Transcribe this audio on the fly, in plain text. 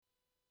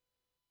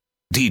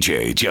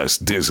DJ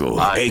Just Dizzle,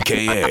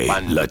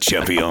 a.k.a. Le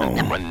Champion.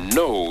 I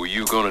know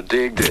you gonna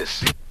dig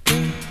this.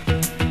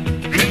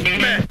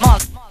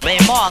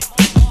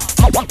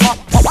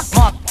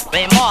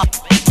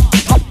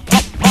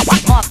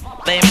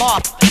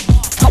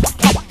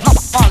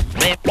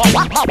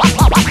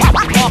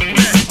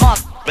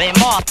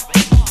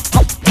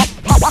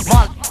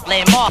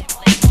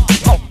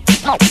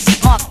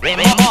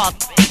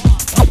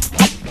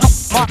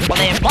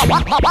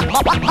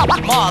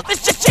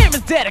 This jam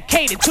is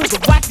dedicated to the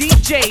whack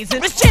DJs,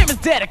 and this jam is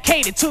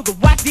dedicated to the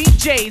whack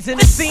DJs, and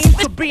it seems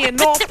to be an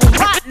awful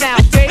lot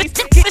nowadays.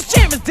 This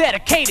jam is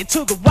dedicated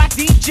to the whack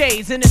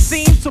DJs, and it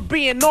seems to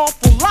be an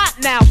awful lot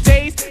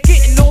nowadays.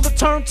 Getting on the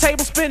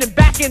turntable, spinning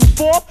back and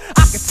forth.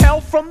 I can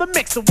tell from the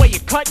mix the way you're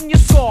cutting your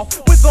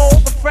soft with all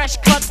the fresh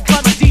cuts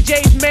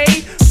DJs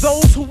made.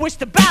 Those who wish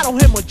to battle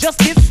him will just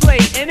get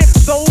slayed, and if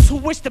those who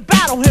wish to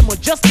battle him will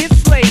just get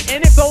slayed,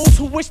 and if those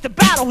who wish to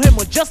battle him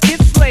will just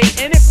get slayed,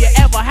 and if you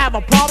ever have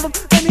a problem,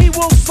 then he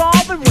will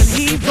solve it. When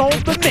he's on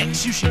the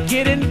mix, you should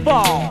get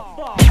involved.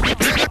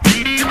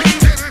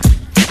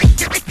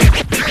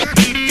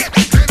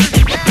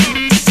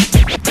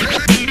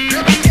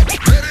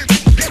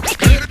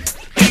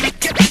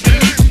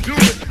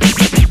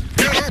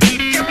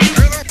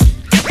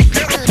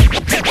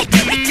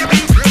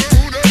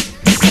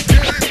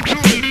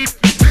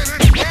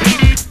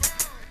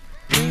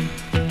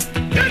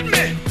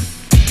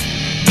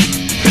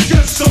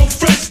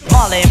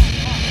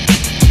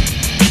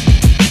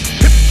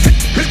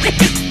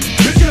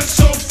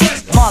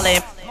 Marley.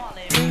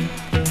 Marley.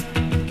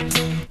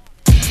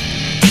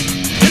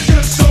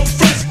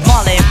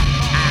 Marley.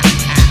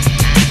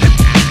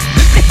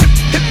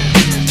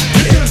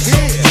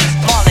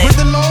 With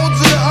the loads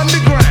of the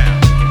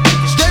underground,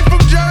 straight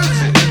from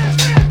Jersey,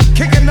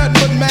 kicking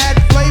nothing but mad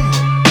flavor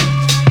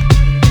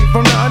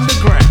from the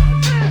underground.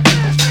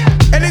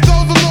 And it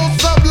goes a little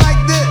something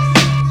like this.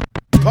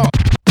 Pump.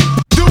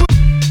 Do it.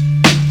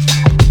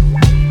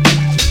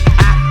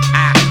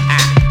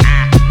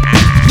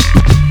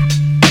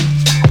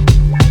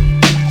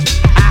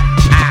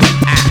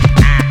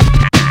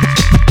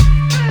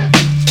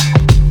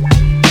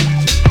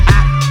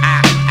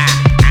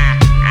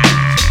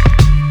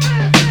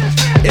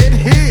 In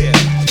here,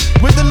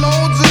 with the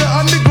loads of the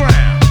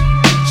underground,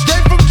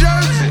 straight from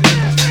Jersey,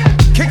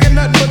 kicking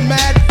nothing but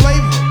mad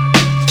flavor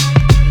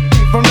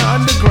from the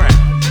underground.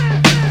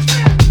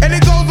 And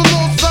it goes a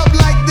little something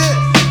like this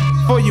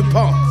for you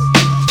punks.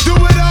 Do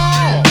it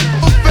all,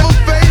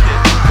 faded,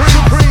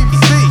 supreme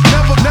C,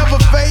 never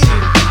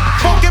faded.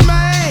 Funky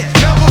man,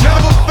 never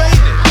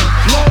faded.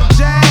 Low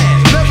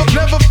jazz, never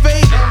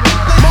faded.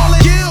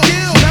 Marley Gill,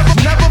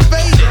 never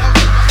faded.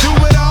 Do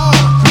it all,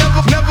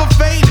 never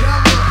faded.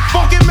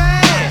 Funky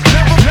man,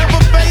 never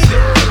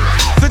faded.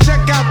 So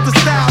check out the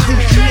styles he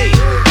created.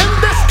 In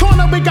this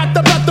corner we got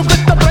the brother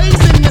with the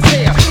brains in his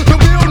hair, the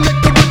real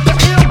nigga with the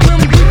ill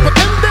grim reaper.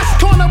 In this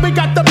corner we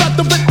got the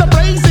brother with the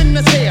brains in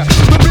his hair,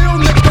 the real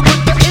nigga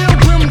with the ill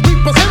grim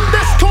reapers. In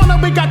this corner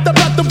we got the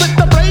brother with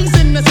the brains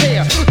in his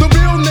hair, the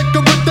real nigga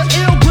with the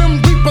ill grim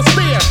reaper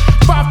spear.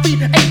 5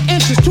 feet 8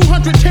 inches,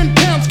 210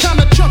 pounds,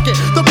 kinda chunky.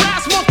 The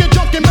brass monkey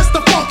junkie,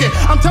 Mr. Funky.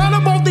 I'm tired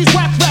of all these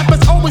whack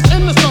rappers always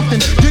into something.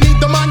 You need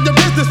to mind your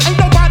business, ain't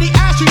nobody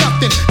ask you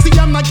nothing. See,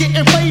 I'm not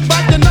getting played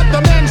by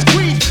another man's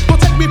greed. Don't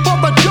take me for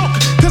a joke,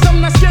 cause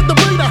I'm not scared to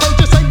bleed. I heard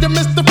you say to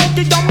Mr.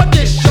 Funky, I'ma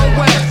dish your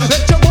ass.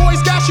 Let your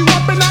boys gas you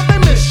up and now they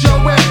miss your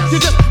ass. You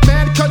just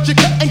mad cause you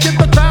couldn't give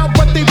the crowd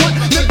what they want.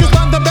 Niggas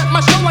bound to bet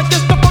my show like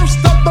it's the first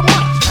of the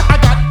month. I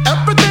got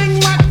everything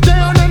locked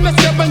down in the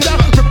 7, yeah.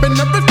 Ripping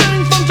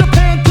everything from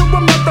Japan to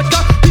America.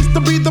 Peace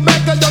to be the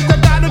mega, yo, you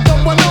got it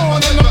going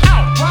on and I'm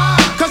out.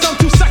 Cause I'm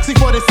too sexy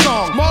for this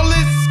song.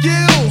 Marley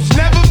skills,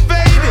 never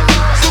faded.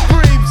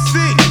 Supreme C,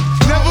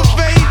 never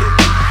faded.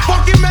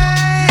 Funky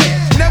man,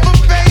 never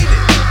faded.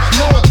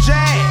 Low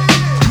jazz,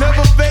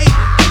 never faded.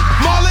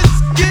 Marley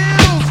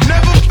skills,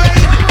 never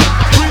faded.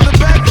 Breathe the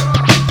beggar,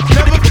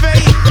 never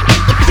faded.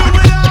 Do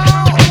it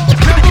all,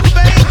 never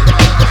faded.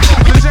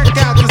 So check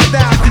out the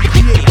style he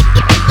created.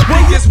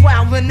 Niggas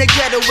wild in the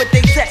ghetto with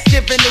they text,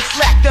 giving they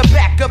slack. The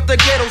back of the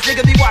ghettos,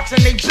 niggas be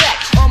watching they back.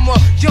 I'm a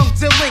young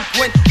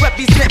delinquent,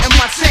 representing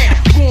my town.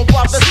 Going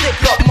by the stick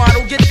up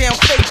model, get down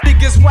fake.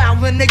 Niggas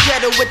wild in the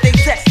ghetto with they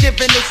text,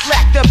 giving they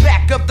slack. The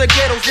back of the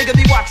ghettos, niggas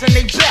be watching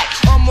they back.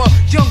 I'm a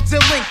young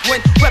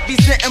delinquent,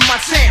 representing my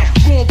town.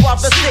 Going by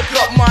the stick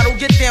up model,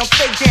 get down,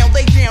 stay down,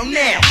 lay down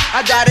now.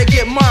 I gotta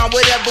get mine,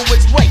 whatever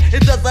which way.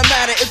 It doesn't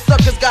matter if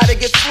suckers gotta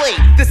get slayed.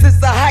 This is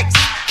the heights,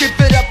 give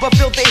it up, I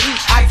feel the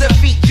heat. I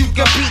defeat, you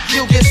compete,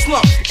 you get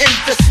slumped in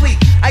the sleep.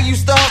 I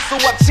used to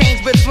hustle up change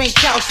between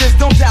couches.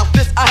 Don't doubt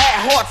this, I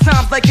had hard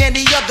times like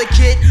any other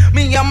kid.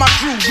 Me and my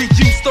crew, we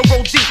used to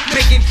roll deep,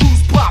 making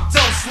crews pop,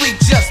 don't sleep,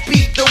 just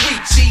beat the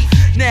weak cheat.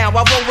 Now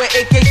I roll with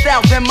AK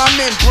styles in my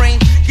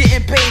membrane,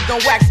 getting paid on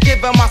wax,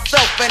 giving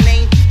myself a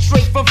name.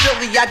 Straight from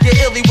Philly, I get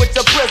illy with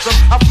the prism.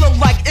 I flow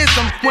like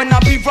ism when I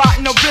be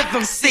rocking the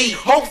rhythm. See,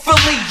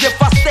 hopefully if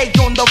I stay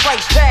on the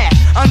right path,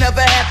 I'll never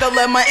have to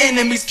let my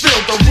enemies feel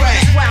the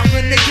wrath. Wild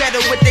in the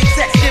ghetto with they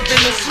text,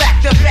 giving the slack.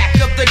 The back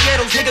of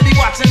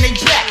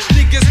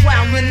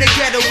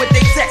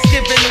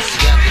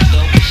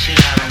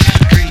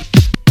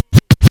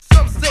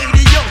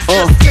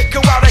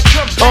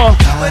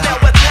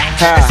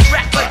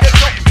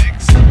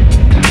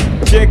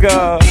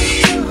Jigga,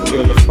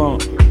 feel the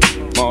funk,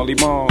 Marley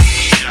Marl.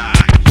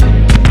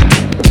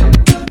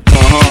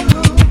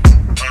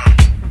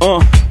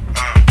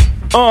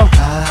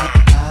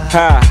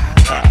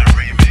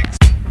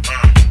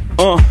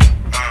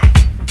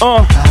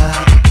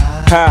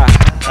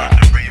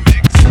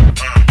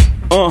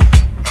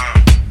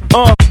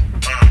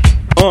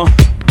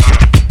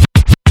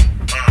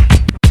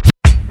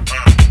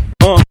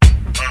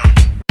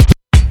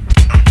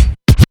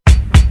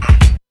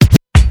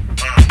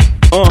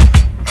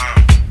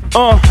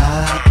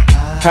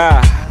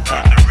 Ha.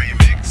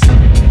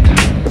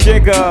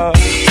 Jigga,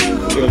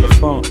 feel the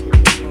funk,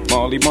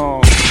 Marley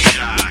Marl.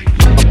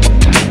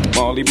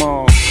 Marley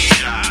Marl.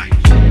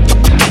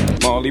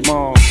 Marley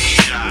Marl.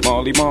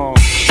 Marley Marl.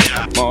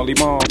 Marley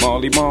Marl.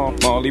 Marley Marl.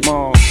 Marley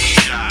Marl.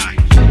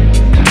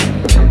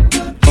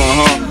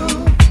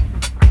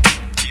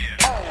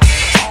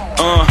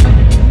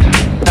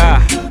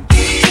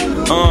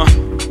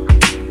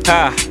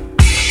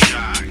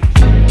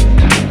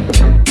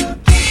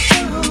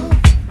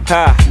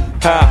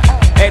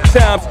 At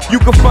times, you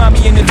can find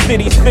me in the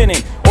city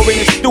sinning, or in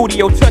the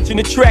studio touching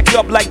the track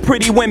up like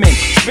pretty women,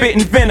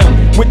 spitting venom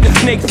with the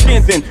snake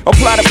skins in.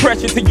 Apply the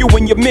pressure to you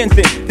and your men's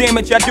in.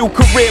 Damage I do,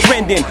 career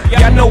ending.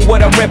 Y'all know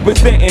what I'm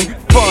representing.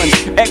 Fun,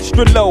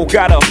 extra low,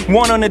 got a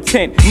 1 on the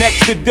 10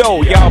 next to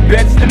dough. Y'all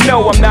best to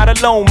know I'm not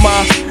alone,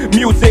 ma.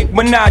 Music,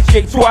 menage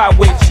a trois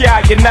with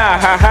Shy and I,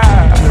 ha ha.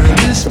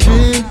 Girl, it's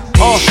been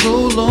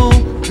so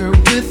long, girl,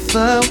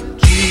 without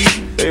you.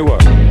 Say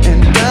what?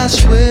 And I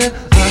swear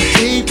I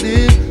hate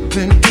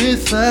living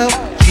without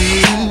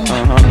you.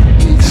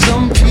 Need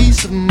some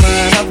peace of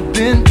mind, I've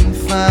been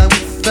fine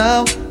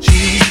without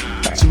you.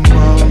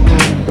 Tomorrow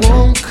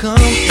won't come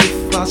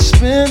if I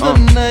spend the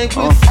night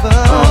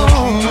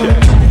without you.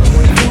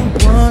 You're the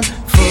one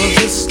for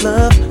this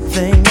love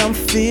thing I'm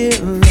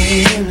feeling,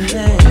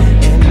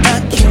 and I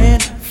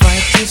can't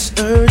fight this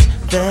urge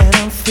that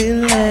I'm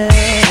feeling.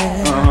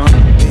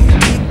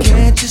 Baby,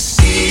 can't you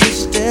see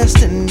this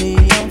destiny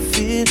I'm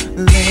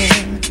feeling?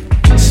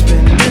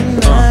 Spend the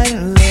night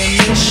and let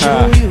me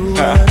show you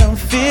what I'm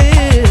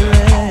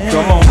feeling.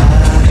 Come on. I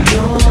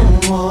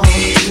don't want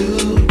to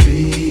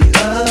be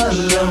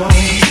alone.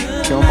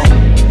 Come on.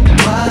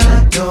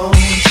 Why don't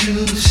you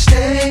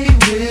stay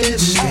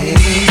with me?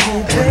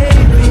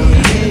 Baby,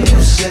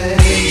 you say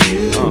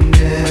you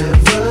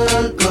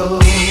never go.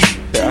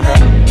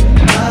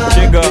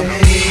 Jigga.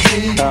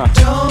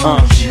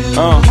 Don't you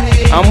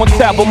I'm on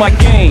top of my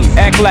game,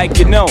 act like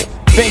you know.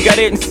 Think I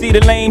didn't see the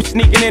lame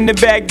sneaking in the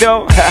back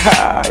door?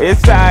 Haha,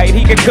 it's alright,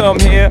 he can come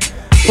here.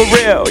 For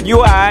real, you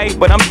alright,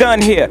 but I'm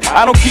done here.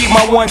 I don't keep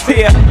my ones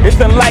here. It's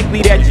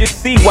unlikely that you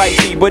see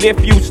wifey, but if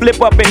you slip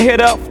up and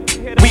hit up,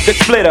 we could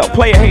split up.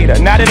 Play a hater,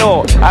 not at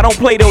all. I don't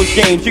play those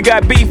games. You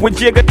got beef with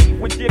Jigga?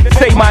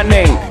 Say my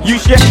name. You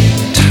should.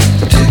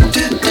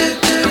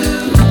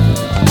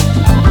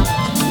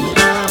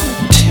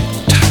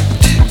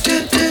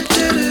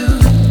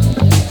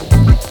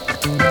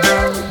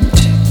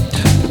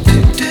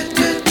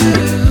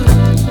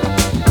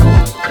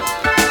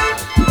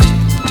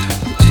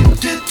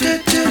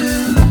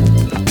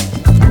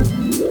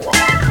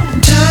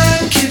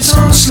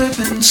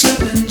 Slipping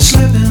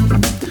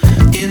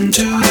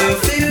into the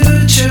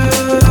future.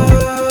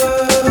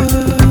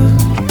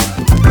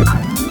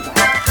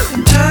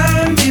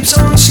 Time keeps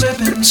on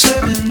slipping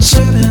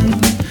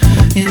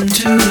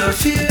into the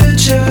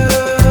future.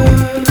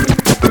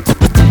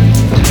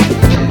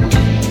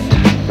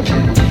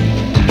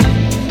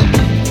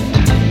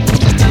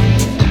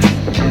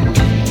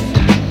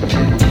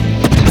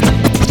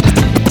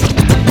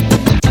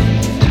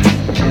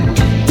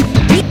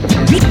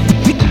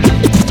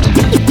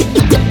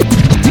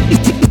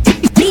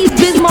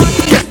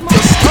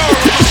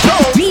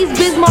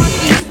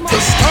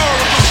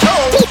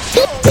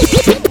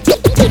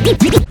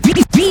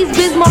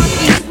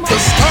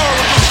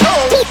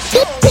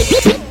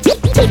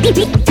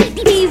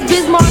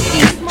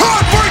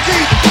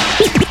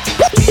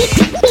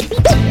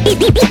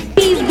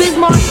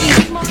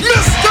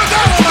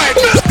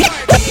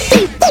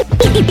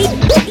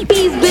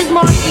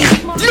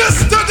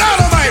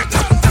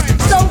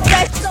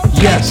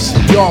 Yes,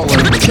 y'all are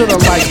to the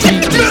light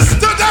beat.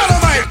 Mr.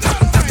 Dynamite.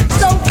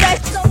 So fresh.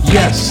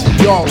 Yes,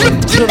 y'all are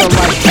to the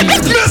light beat.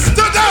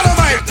 Mr.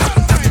 Dynamite.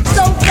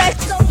 So fresh.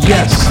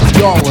 Yes,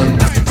 y'all are.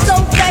 So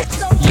fresh.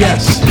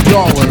 Yes,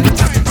 y'all are.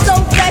 So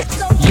fresh.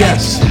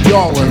 Yes,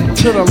 y'all are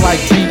to the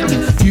light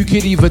beating. You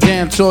could either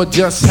dance or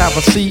just have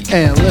a seat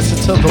and listen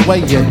to the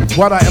way in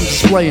what I am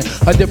displaying.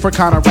 A different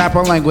kind of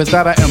rapper language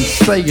that I am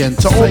saying.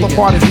 To all the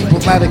party people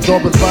that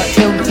exorbitant for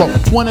info.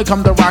 When it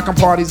comes to rockin'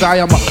 parties, I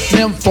am a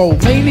nympho.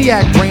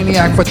 Maniac,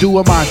 brainiac for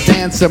doing my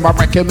dancing. My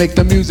record make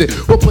the music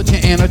will put you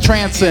in a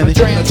trance and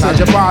hypnotize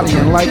your body.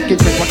 And like it,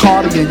 drink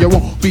Bacardi, and you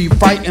won't be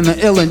fighting the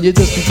ill and you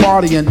just be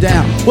partying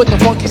down. With the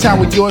funky sound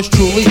with yours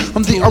truly.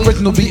 I'm the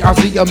original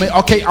B.R.E.E.D. I mean,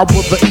 okay, I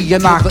with the E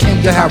and I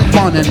aim to have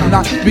fun and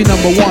not be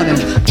number one.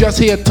 And just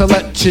here to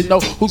let you know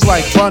who's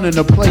like running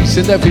the place.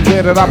 And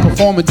everywhere that I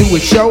perform and do a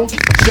show,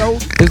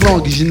 as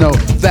long as you know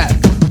that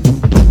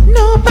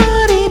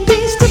nobody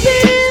beats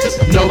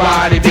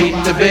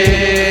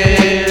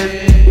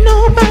B.R.E.E.D.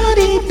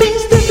 Nobody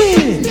beats the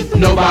B.R.E.E.D.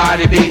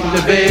 Nobody beat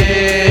the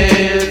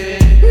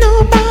B.R.E.E.D.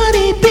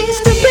 Nobody beats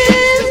the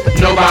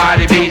B.R.E.E.D.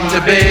 Nobody beat the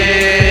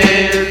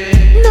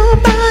B.R.E.E.D.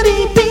 Nobody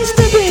beats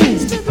the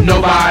B.R.E.E.D.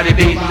 Nobody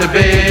beat the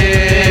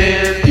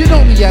B.R.E.E.D. You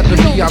know me as the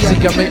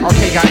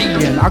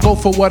B.R.E.E.D. I go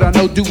for what I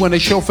know, doing a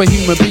show for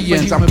human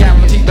beings. I'm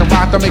guaranteed to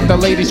rock to make the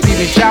ladies scream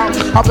and shout.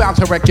 I'm bound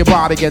to wreck your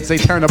body as they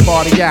turn the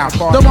party out.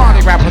 The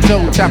Marley rapper,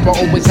 don't tapper,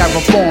 always have a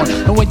phone.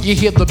 And when you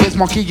hear the biz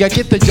monkey, I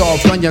get the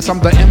job done. Yes,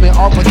 I'm the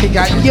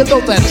M.A.R.K.I.E. You know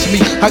that's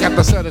me. I got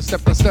the stutter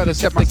step,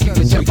 the keep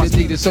it simple,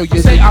 needed. So you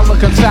say I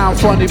look and sound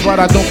funny, but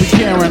I don't be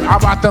caring. I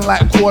rock the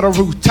Latin Quarter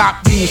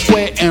rooftop, Bean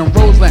Square, and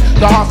Roseland.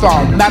 The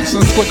Hawthorne,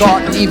 Madison Square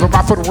Garden, even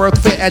right for the World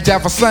Fair at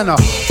Java Center.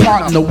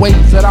 Part in the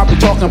ways that I be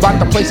talking about,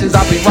 the places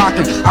I be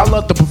rocking. I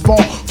love to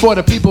perform for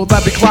the people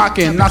that be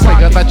clocking. Not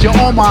saying that your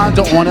own mind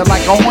don't want it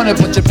like I want it,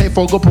 but you pay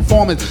for a good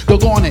performance.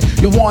 You're on it,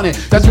 you want it.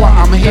 That's why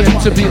I'm here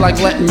to be like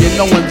letting you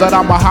knowing that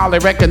I'm a highly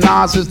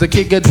recognized as the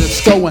king of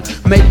disco and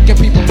making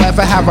people laugh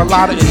and have a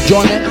lot of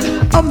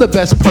enjoyment. I'm the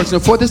best person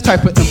for this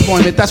type of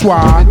employment. That's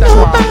why.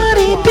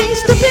 Nobody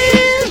beats the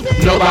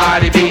B.R.E.E.D.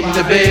 Nobody beat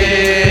the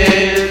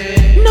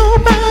B.R.E.E.D.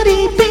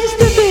 Nobody beats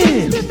the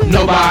B.R.E.E.D.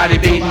 Nobody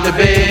beat the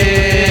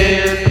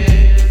B.R.E.E.D.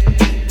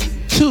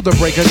 To the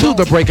breaker, to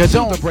the breaker,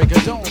 don't break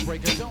it, don't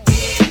break it, don't.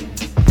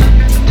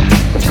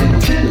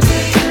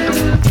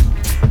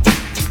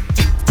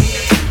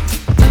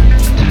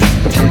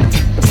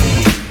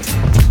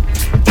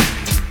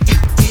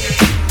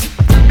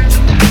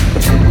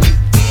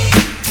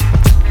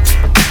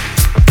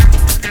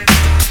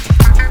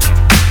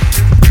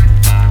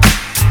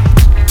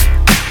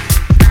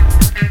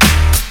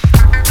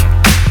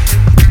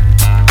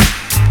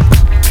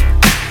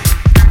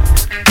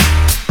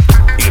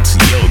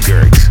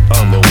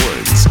 On the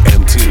ones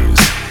and twos.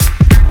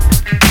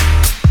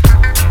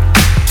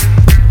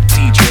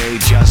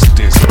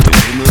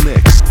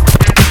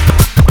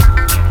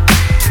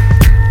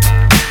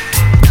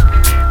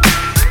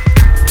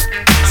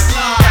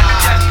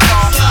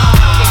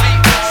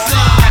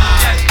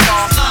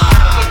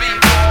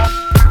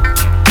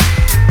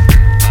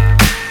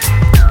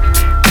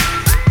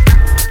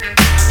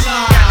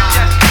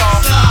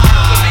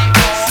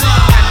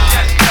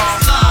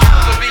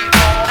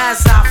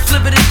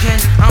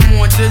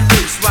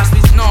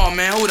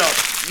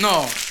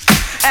 no.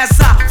 As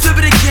I flip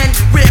it again,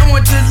 we're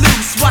on the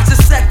loose. Watch us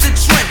set the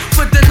trend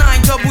for the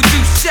 9-double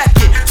deuce. Check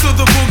it. To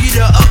the boogie,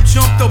 the up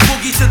jump, the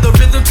boogie to the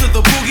rhythm, to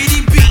the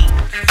boogity beat.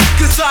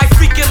 Cause I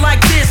freak it like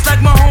this, like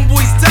my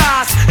homeboys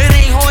dies. It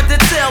ain't hard to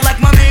tell,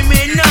 like my man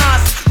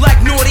Nas. Like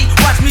Naughty,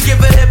 watch me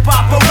give a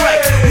hip-hop a break.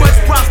 Much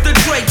props to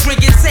Drake,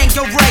 drinking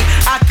Tanqueray.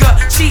 I could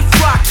chief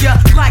rock ya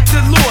like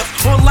the Lord,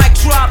 or like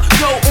Drop,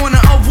 go on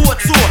an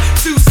award tour.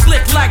 Too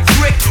slick like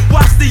Rick,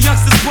 watch the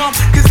youngsters bump.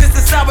 Cause this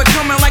is how it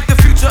coming, like the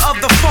future of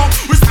the funk.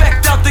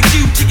 Respect out the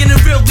Q, kicking it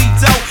really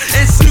dope.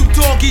 And Snoop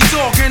Doggy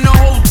Dogg and the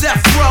whole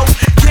death row.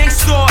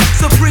 Gangsta,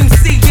 Supreme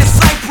C in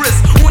Cyprus.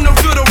 On the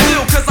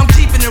real, cause I'm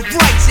keeping it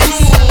righteous.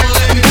 Come on,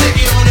 let me take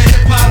you on a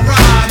hip-hop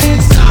ride.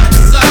 Side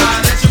to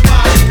side, let your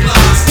body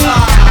glide.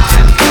 Slide.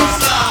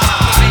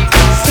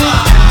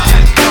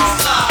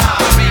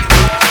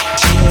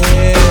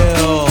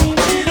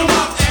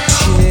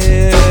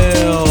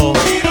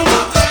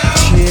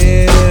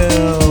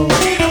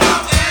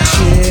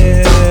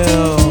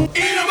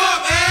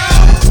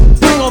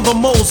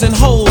 And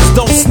hoes,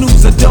 don't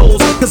snooze or doze,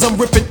 cause I'm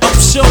ripping up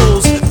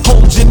shows.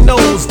 Hold your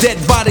nose, dead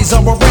bodies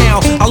are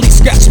around. I leave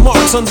scratch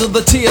marks under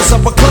the tears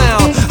of a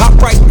clown. I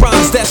write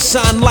rhymes that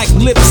shine like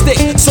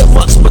lipstick. So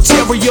much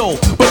material,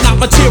 but not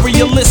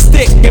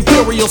materialistic.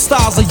 Imperial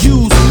styles are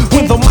used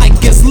when the mic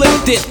is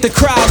lifted. The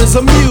crowd is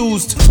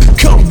amused.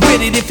 Come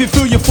with it if you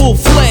feel you're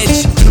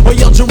full-fledged, or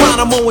yell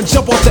Geronimo and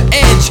jump off the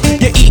edge.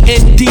 Your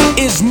END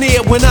is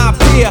near when I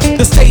appear.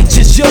 The stage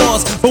is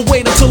yours, but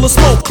wait until the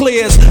smoke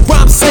clears.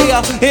 Rhyme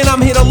sayer, and I'm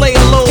here to lay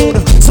a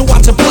load. So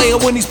watch a player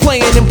when he's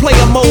playing in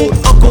player mode.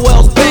 Uncle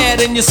L's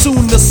bad and you're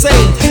soon to say,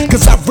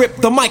 cause I rip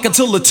the mic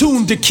until the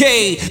tune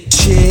decay.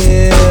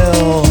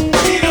 Chill,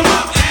 chill,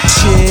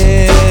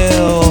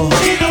 chill,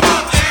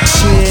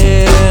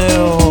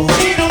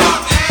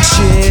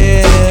 chill.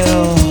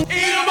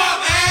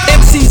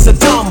 MCs are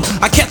dumb,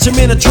 I catch them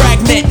in a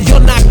dragnet. You're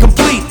not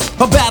complete,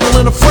 a battle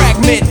in a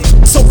fragment.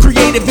 So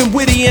creative and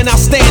witty and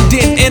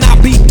outstanding, and I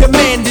be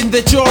demanding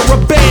that you're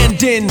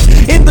abandoned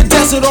in the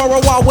desert or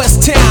a Wild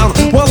West town.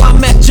 While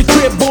I'm at your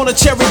crib on a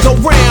cherry go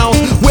round.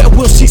 Where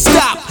will she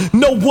stop?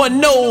 No one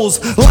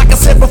knows. Like I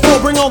said before,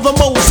 bring all the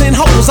moles and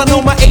hoes. I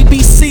know my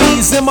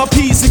ABCs and my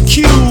P's and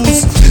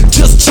Q's.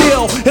 Just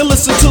chill and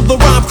listen to the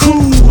rhyme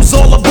cruise.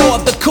 All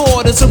aboard the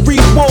chord is a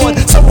reward.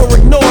 Some were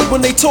ignored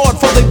when they toured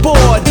for they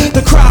bored.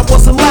 The crowd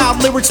wasn't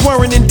loud, lyrics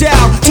weren't in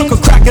doubt. Took a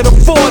crack at a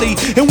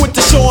 40 and went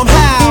to show them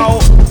how.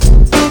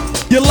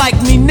 You like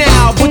me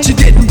now, but you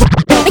didn't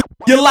before.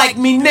 You like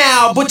me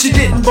now, but you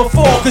didn't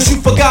before. Cause you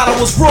forgot I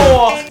was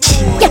raw.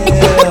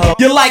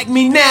 You like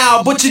me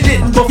now, but you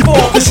didn't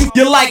before. Cause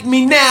you like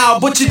me now,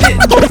 but you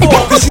didn't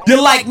before. Cause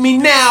you like me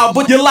now,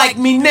 but you like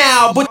me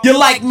now, but you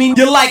like me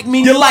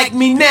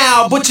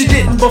now, but you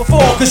didn't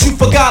before. Cause you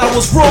forgot I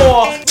was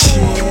raw.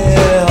 Chill.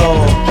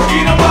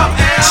 Eat 'em up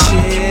now. Chill.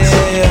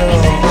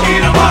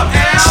 Eat 'em up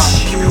now.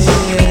 Chill.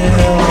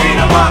 Eat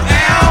 'em up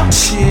now.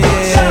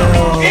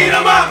 Chill. Eat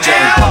 'em up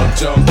now.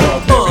 Jump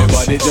up,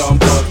 everybody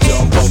jump up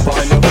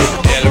on your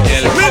feet.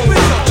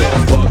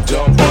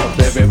 Jump up,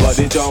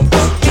 everybody jump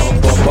up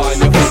on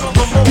your feet.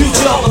 You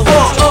jump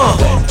up,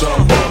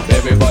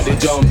 everybody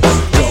jump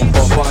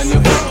up on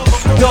your feet.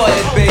 Go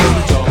ahead, baby.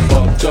 Jump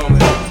up,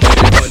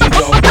 everybody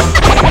jump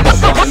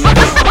up on your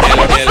feet.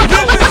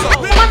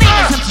 My name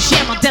is MC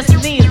Shan, my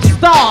destiny is the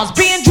stars.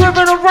 Being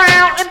driven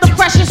around in the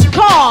freshest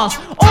cars.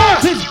 All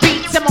his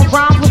beats and my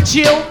rhymes were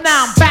chill.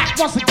 Now I'm back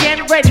once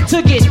again, ready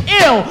to get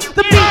ill.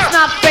 The beat's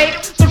not fake,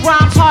 the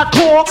rhyme's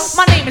hardcore.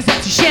 My name is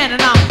MC Shan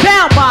and I'm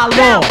down by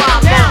law.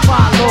 Down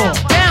by law.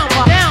 Down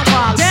by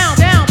law.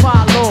 Down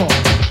by law.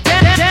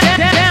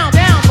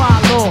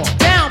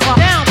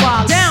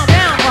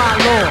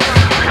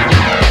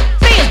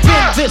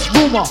 There's been this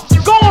rumor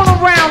going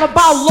around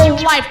about low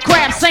life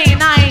crap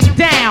saying I ain't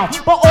down.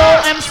 But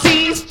all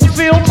MCs who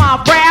feel my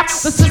rap.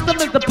 The system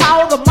is the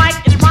power, the mic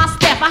is my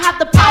staff. I have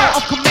the power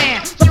of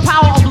command, the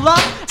power of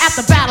love. At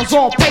the battles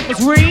all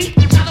papers read.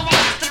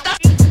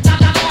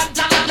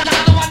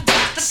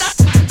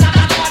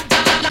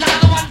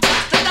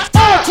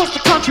 All across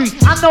the country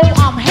I know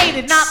I'm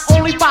hated, not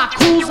only by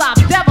crews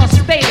I've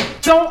devastated.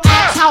 Don't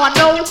ask how I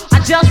know, I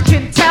just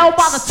can tell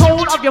by the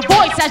tone of your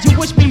voice as you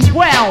wish me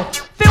well.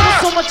 Feel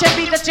so much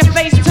envy that your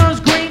face turns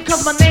green,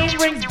 cause my name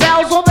rings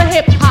bells on the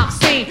hip hop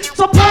scene.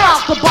 So pull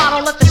out the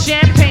bottle, let the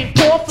champagne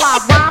pour, fly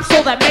rhyme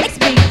so that makes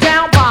me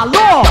down by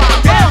law.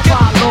 Down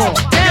by law.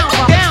 Down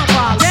by law. Down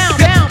by law.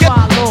 Down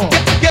by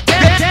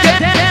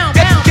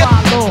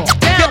law.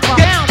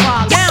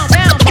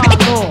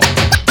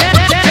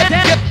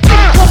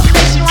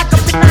 Combination like a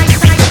midnight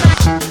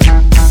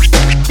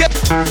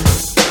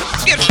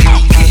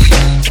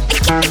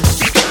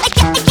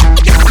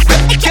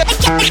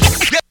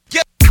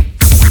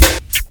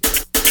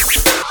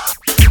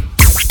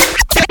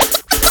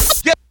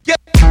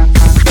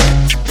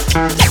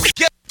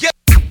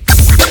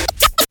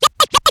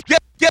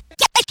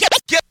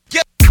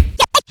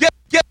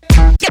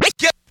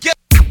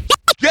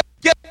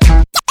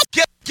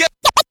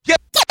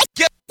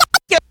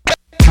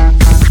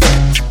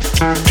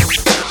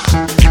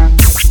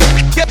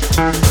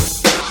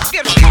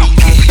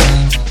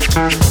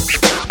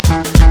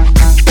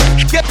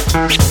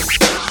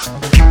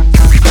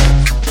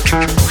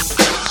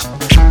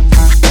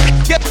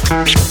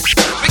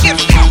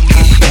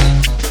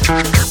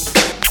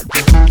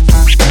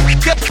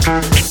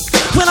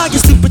When I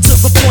get stupid to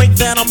the point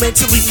that I'm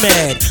mentally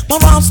mad, my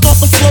rhymes start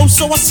to flow,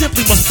 so I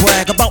simply must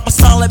brag about my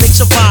style that makes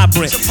you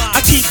vibrant. I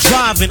keep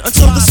driving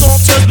until the song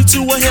turns me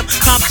to a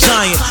hip-hop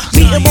giant.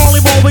 Me and Marley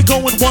Marl, we're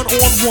going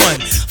one-on-one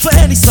for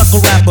any sucker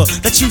rapper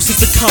that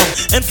chooses to come.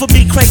 And for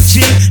me, Craig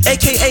G,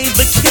 aka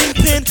the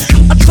Kingpin,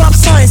 I drop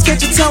science, can't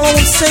you tell how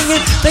I'm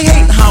singing? They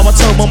hate how I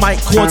turn my mic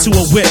cord to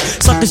a whip.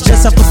 Suckers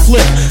just have to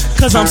flip,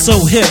 cause I'm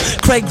so hip.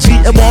 Craig G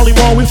and Marley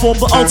Marl, we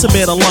form the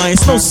ultimate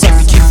alliance. No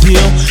sucker can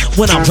deal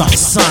when I'm dropping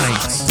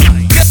science.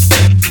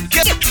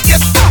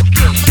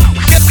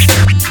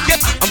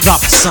 I'm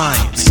dropping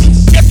science.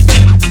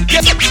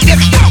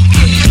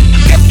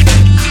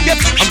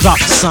 I'm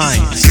dropping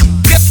science.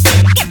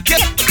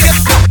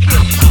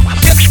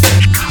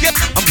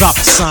 I'm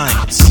dropping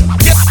science.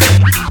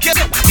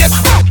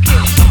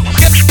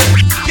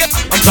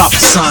 I'm dropping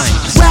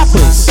science.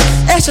 Rappers,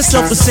 ask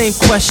yourself the same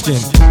question.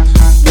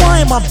 Why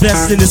am I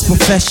best in this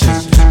profession?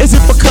 Is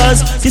it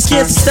because you're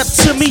scared to step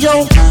to me,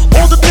 yo?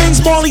 All the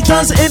things Marley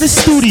does in his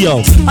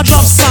studio. I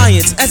drop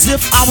science as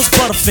if I was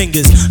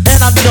Butterfingers. And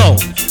I know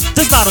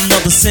there's not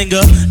another singer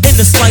in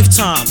this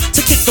lifetime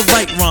to kick the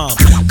right rhyme,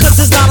 cause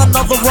there's not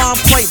another rhyme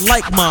quite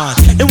like mine.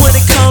 And when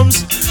it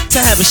comes to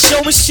having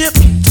showmanship,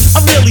 I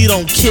really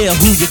don't care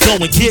who you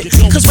go and get,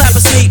 cause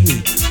rappers hate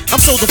me.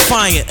 I'm so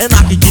defiant and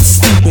I can get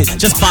stupid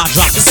just by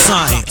dropping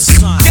science.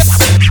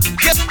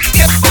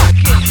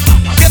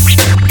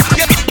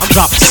 I'm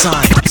dropping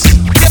science.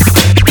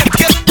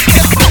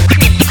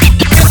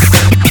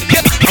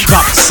 I'm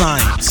dropping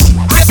science.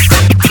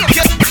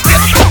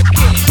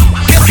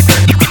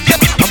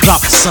 I'm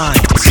dropping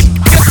science.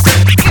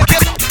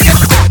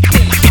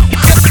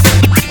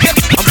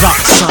 I'm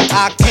dropping science.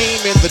 I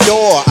came in the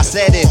door, I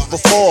said it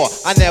before.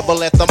 I never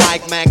let the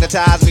mic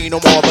magnetize me no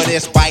more, but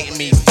it's biting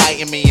me,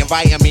 fighting me,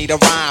 inviting me to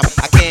rhyme.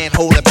 I can't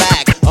hold it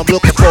back. I'm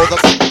looking for the.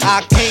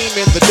 I came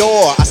in the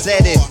door, I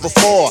said it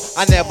before.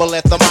 I never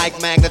let the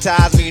mic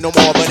magnetize me no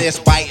more, but it's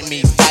biting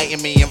me,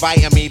 fighting me,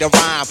 inviting me to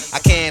rhyme. I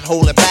can't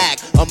hold it back.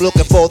 I'm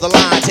looking for the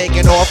line,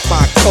 taking off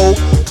my coat,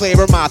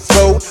 clearing my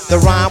throat. The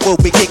rhyme will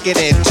be kicking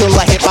in till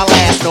I hit my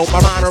last note.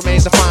 My mind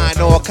remains defined,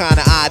 all kind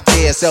of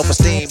ideas.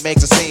 Self-esteem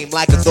makes it seem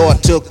like a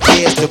thought took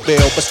years to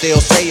build, but but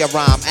still say a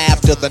rhyme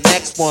after the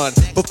next one.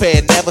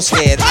 Prepared, never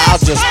scared, I'll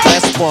just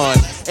bless one.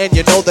 And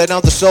you know that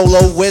I'm the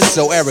solo whiz,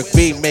 so Eric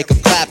B, make a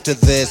clap to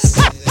this.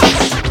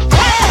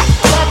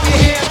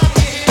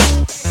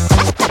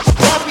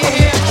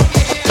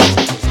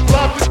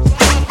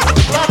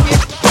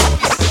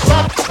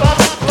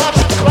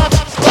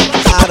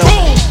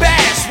 Boom,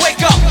 bash,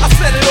 wake up, I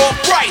set it off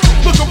right.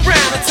 Look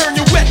around and turn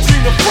your wet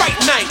dream to bright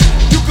night.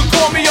 You can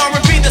call me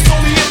R&B, that's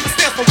only if it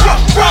stands for rough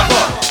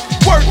brother.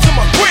 Word to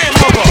my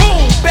grandmother.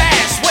 Boom,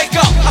 bash, wake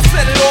up, I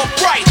set it off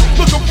right.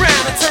 Look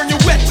around and turn your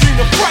wet dream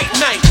to bright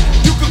night.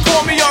 You can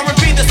call me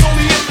R&B, that's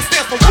only if it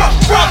stands for rough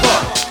brother.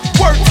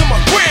 Word to my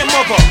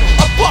grandmother.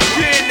 I buck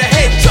you in the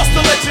head just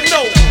to let you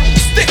know.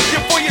 Stick you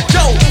for your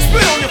dough,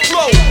 spit on your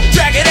flow,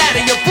 drag it out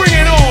and you bring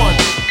it on.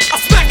 I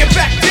smack it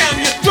back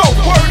down your throat,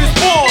 word is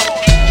born.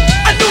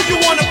 I knew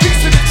you want a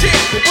piece of the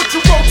champ, but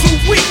you rolled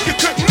too weak, you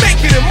couldn't make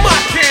it in my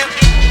camp.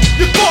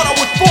 You thought I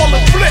would fall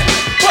and flip,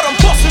 but I'm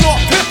busting off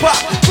hip-hop,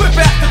 clip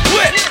after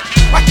clip.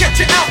 I catch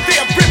you out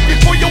there, rip you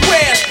for your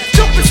wear.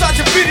 Jump inside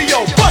your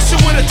video, bust you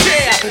with a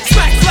chair.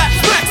 Smack, slap,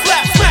 smack,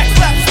 slap, smack,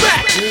 slap,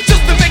 smack.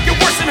 Just to make it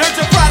worse and hurt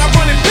your pride, I'm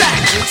running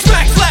back.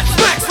 Smack, slap,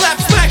 smack, slap,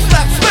 smack,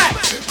 slap, smack.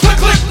 Click,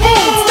 click,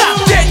 boom,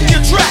 stop dead in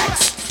your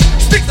tracks.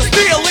 Stick the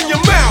steel in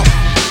your mouth.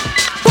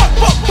 Buck,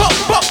 buck, buck,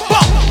 buck,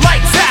 buck,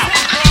 lights out.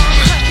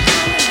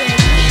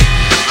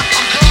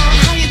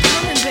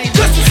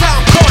 This is how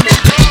I'm coming.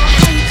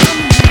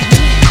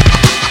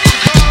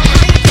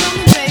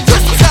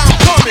 This is how I'm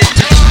coming.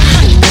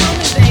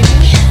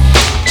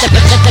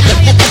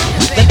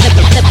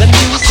 The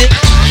music.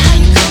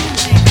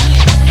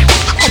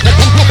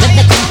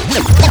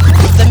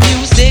 The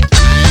music.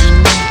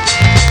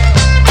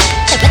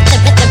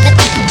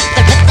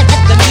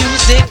 The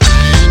music.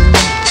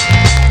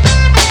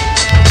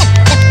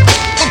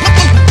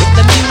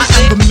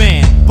 I am the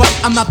man, but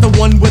I'm not the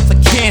one with a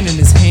can in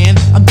his hand.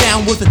 I'm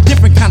down with a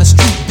different kind of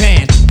street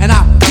band, and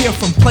I appear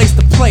from place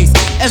to place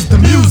as the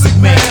music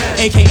man,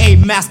 aka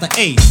Master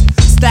Ace.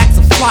 Stacks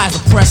of flyers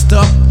are pressed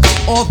up.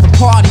 All the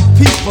party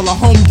people are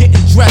home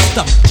getting dressed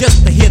up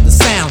just to hear the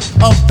sound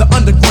of the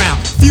underground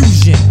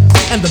fusion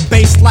and the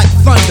bass like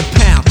thunder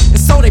pound. And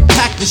so they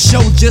pack the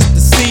show just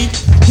to see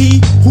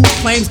he who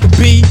claims to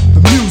be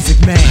the music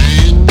man.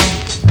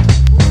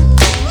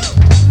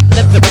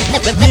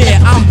 Yeah,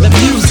 I'm the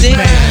music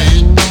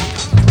man.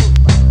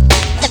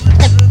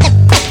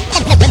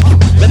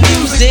 The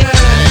music.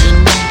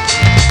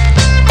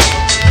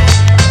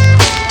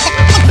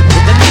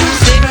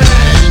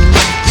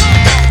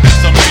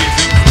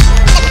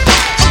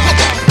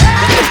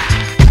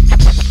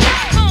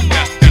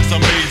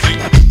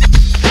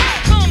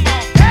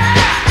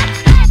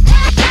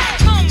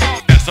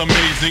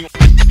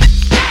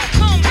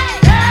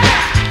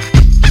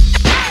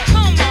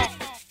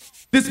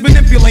 This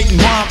manipulating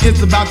rhyme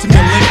is about to be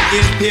a lick.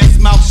 Ears pierced,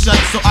 mouth shut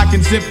so I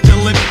can zip the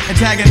lip.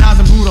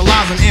 Antagonizing,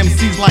 brutalizing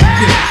MCs like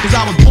this. Cause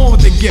I was born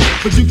with a gift,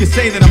 but you can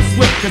say that I'm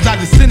swift. Cause I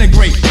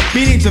disintegrate,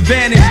 meaning to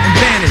vanish and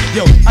vanish.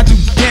 Yo, I do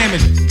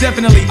damage,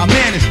 definitely I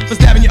manage. For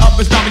stabbing you up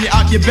and stomping you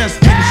out, your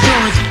best get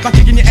insurance. By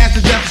kicking your ass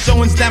to death,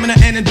 showing stamina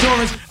and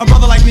endurance. A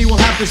brother like me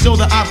will have to show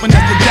that I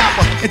finesse the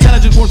dapper.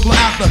 Intelligent words flow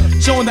after,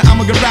 showing that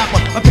I'm a good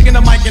rapper. By picking the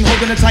mic and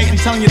holding it tight and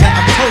telling you that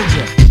I told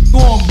you. Go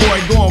on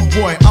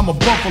boy, I'm a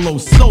Buffalo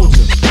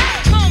soldier.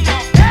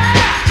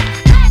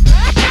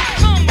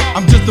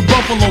 I'm just a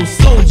Buffalo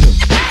soldier.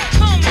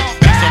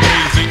 That's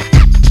amazing.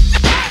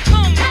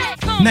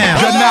 Now,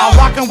 you're now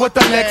rocking with the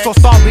lick, so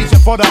start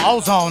reaching for the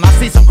ozone. I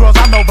see some girls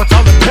I know, but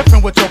y'all look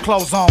different with your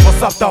clothes on. What's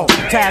up though?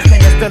 Taz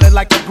King is still it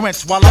like the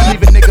Grinch, while I'm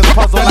leaving niggas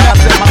puzzled like I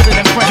said my shit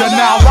in French. You're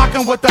now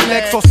rocking with the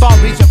lick, so start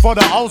reaching for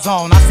the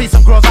ozone. I see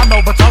some girls I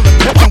know, but y'all look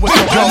different with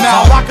your clothes on. You're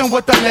now rocking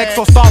with the lick,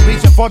 so start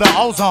reaching for the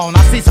ozone.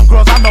 I see some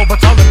girls I know,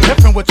 but y'all look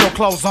different with your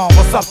clothes on.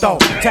 What's up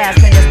though? Taz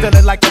King is still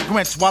it like the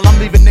Grinch, while I'm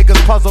leaving niggas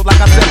puzzled like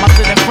I said my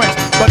shit in French.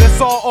 But it's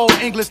all old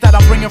English that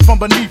I'm bringing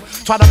from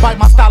beneath. Try to bite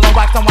my style on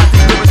wax and watch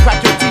these lyrics crack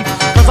your teeth.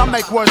 Cause I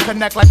make words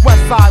connect like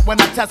West Side when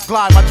I test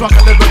glide. My drunken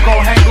lyrical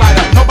hang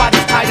glider.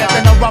 Nobody's tighter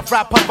than a rough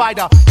rap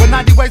provider. With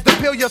 90 ways to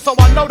peel ya, so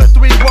I know the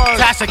 3 words.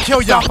 That should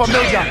kill ya. I'm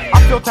familiar.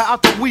 I filter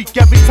out the weak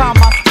every time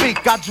I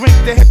speak. I drink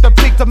to hit the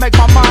peak to make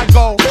my mind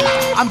go.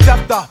 I'm deaf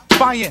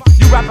defiant.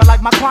 You rapping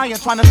like my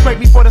client, trying to scrape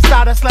me for the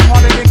style that slam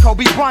harder than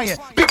Kobe Bryant.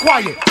 Be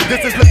quiet.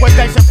 This is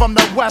liquidation from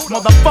the West.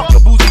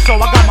 Motherfucker, boozy show.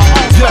 I got my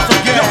own special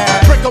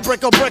guest. Breaker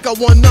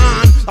 19.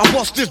 I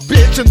bust this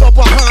bitch in the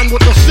behind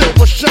with a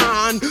silver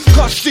shine.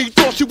 Cause she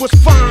thought she was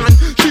fine.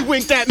 She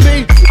winked at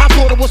me, I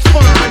thought it was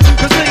fine.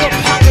 Cause they are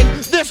popping,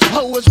 this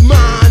hoe is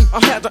mine. I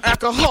had the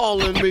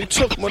alcohol in me,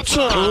 took my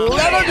time.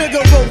 Let a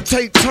nigga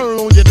rotate, turn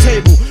on your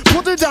table.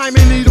 Put the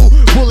diamond needle,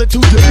 bullet to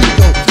the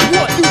ego.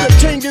 What, you the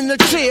king in the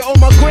chair on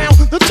my ground?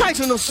 The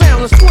Tyson of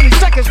sound is 20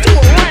 seconds to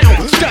a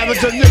round.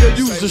 Savage a nigga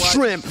use a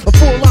shrimp. A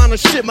full line of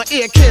shit, my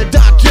ear can't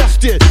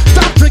digest it.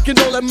 Stop drinking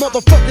all that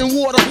motherfucking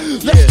water.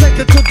 Let's take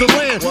it to the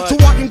land, so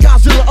I can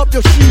Godzilla up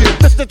your shit.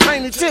 Mr.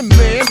 Tiny Tim,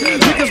 man.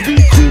 Niggas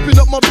be creeping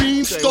up my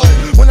beanstalk.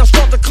 When I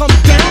start to come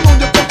down on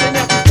your fucking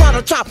ass, try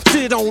to top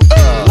shit on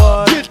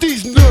up. Get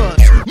these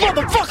nuts,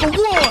 motherfucker,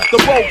 what? the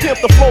road, pimp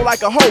the flow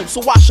like a hoe,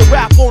 so I should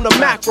rap on the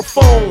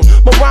microphone.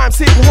 My rhymes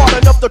hitting hard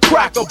enough to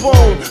crack a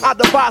bone. I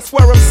divide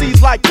square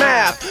MCs like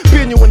math,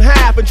 bend you in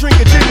half and drink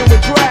a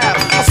genuine draft.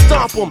 I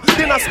stomp him,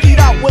 then I skeet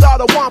out without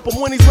a whomp him.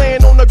 When he's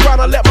laying on the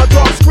ground, I let my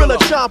dog Skrilla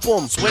chomp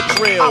him. Switch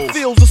reels. I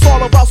feels it's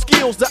all about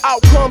skills, the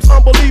outcome's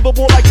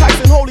unbelievable like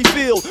Tyson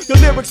Holyfield. Your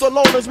lyrics are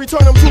loners,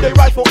 return them to their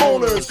rightful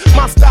owners.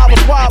 My style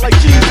is wild like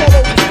G's all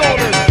over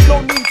stoners.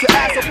 No need to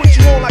ask, I put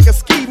you on like a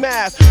ski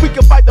mask. We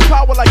can fight the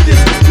power like this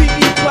is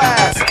PE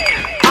class.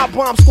 I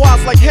bomb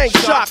squads like Hank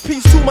Shock.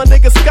 Peace to my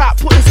nigga Scott,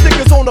 putting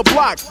stickers on the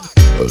block.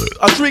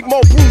 I drink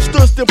more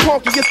Brewsters than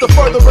Punky. It's the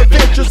further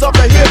adventures of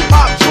the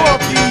hip-hop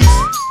drunkies.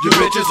 Your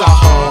bitches are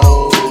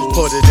hoes.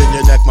 Put it in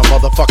your neck, my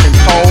motherfucking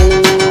toe.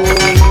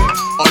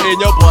 Or in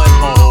your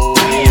butthole.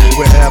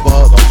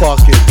 Wherever the fuck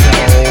it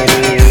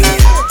goes.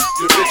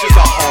 Your bitches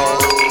are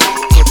hoes.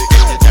 Put it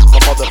in your neck, my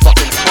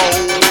motherfucking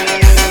toe.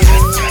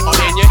 Or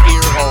in your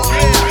ear hole.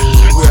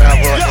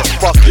 Wherever the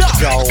fuck it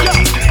goes.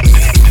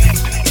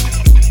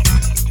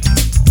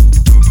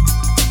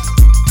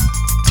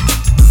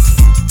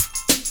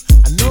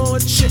 A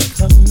chick,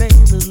 her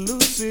name is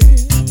Loosey.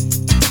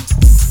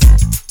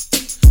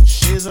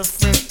 She's a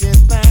freaky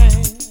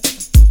thing.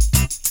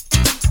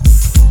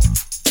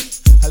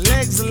 Her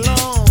legs are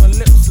long, her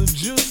lips are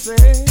juicy.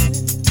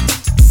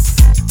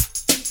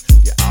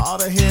 You ought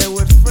to hear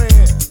what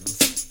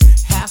friends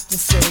have to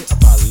say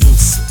about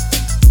Loosey.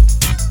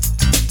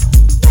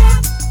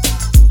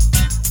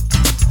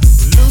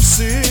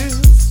 Loosey's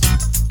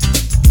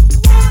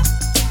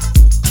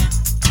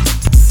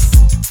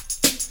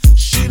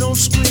she don't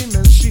scream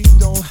and she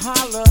don't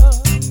holler.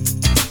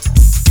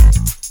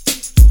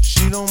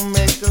 She don't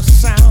make a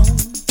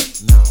sound,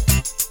 no.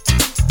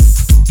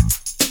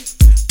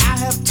 I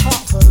have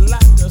taught her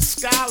like a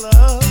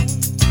scholar.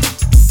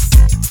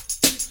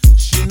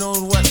 She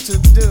knows what to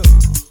do.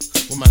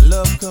 When my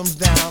love comes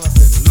down, I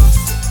said,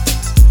 Loosey.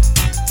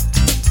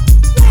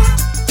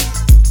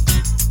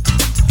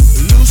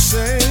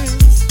 Loosey.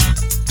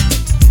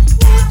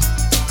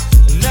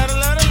 Let her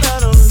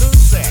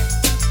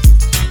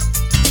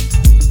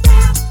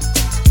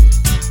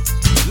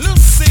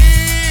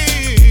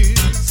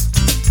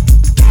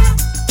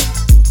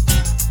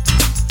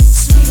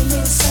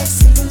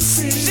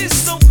Loosey. She's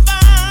so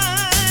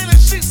fine and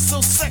she's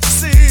so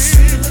sexy.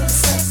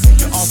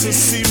 You ought to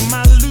see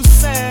my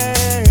Loosey.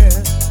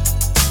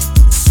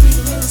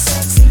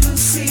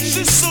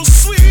 She's so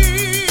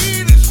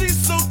sweet and she's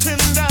so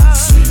tender.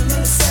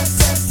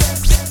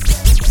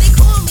 They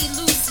call me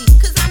Loosey,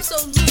 cause I'm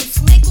so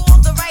loose. Make all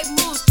the right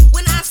moves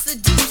when I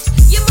seduce.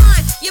 Your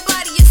mind, your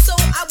body, your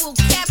soul, I will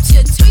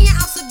capture. Turn you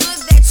out so good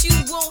that you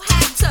won't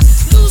have to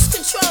lose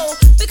control.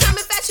 Become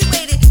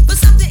infatuated for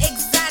something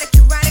exotic,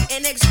 erotic,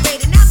 and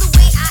X-rated. Now the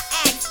way I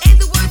act and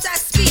the words I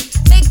speak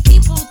make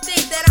people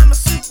think that I'm a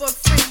super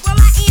freak. Well,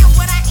 I am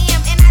what I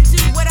am and I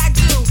do what I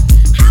do.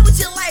 How would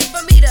you like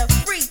for me to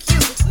freak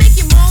you? Make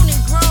you moan and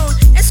groan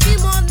and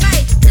scream all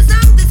night. Cause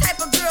I'm the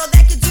type of girl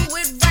that can do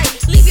it right.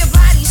 Leave your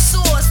body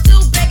sore,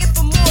 still begging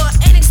for more.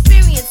 An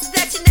experience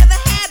that you never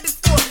had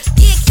before.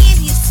 Yeah,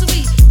 candy is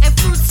sweet and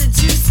fruits are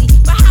juicy.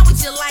 But how would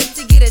you like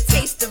to get a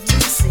taste of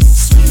Loosey?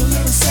 Sweet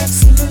little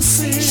sexy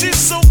Loosey. She's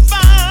so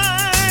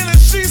fine and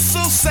she's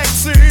so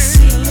sexy.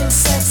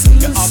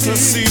 You ought to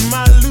see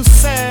my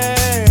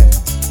Loosey.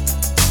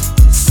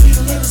 Sweet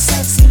little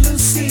sexy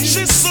Loosey.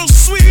 She's so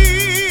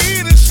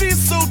sweet and she's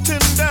so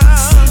tender. I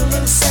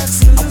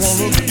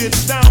wanna get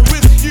down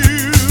with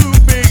you,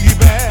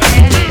 baby.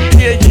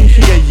 Hear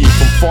ye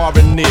from far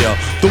and near.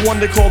 The one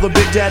they call the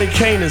Big Daddy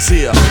Kane is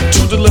here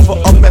to deliver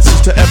a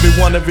message to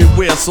everyone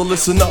everywhere. So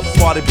listen up,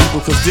 party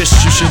people, cause this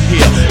you should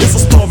hear. It's a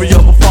story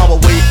of a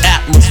faraway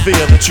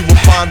atmosphere that you will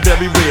find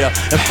very rare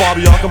and far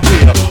beyond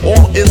compare.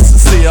 All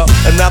insincere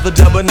and now the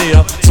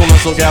debonair. So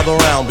let's all gather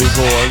around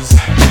because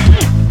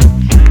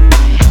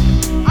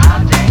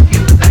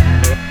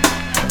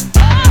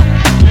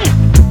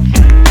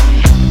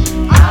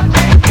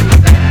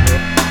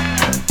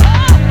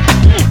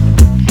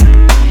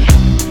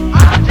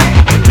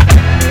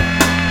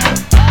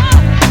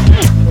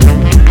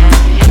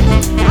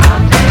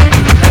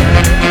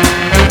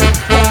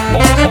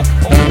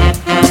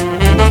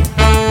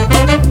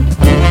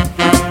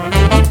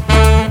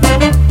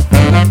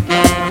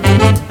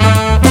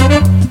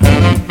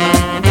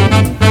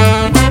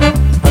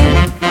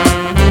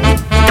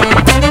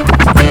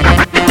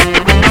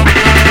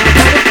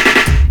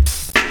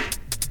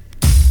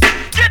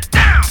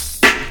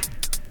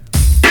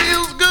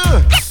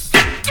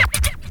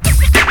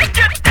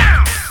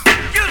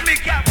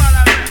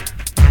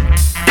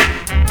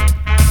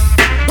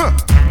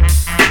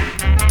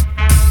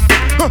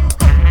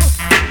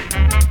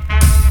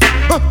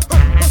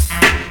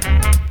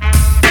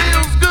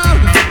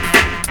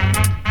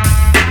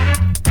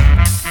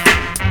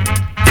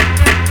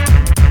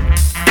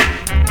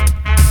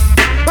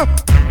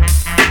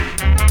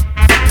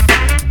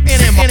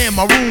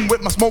my room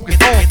with my smoking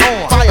on.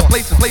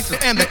 Fireplaces,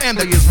 and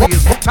there is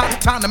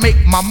time to make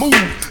my move.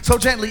 So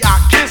gently I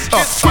kiss her,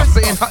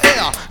 whisper in her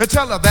ear, and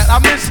tell her that I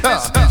miss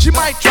her. She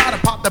might try to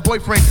pop that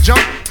boyfriend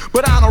jump,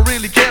 but I don't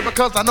really care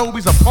because I know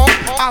he's a punk.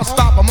 I'll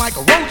stop him like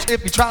a roach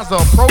if he tries to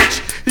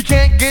approach. He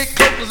can't get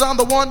close cause I'm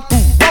the one who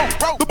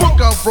wrote the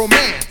book of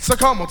romance. So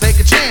come on, take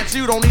a chance.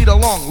 You don't need a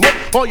long look,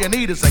 all you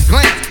need is a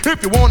glance.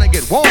 If you wanna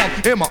get warm,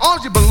 in my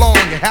arms you belong.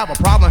 You have a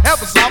problem,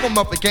 have a solve them,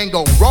 nothing can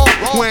go wrong.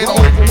 When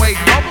overweight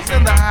lovers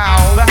in the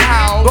house,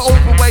 the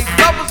overweight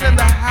lovers in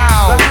the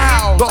house,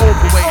 the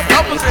overweight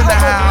lovers in the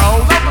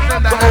house, the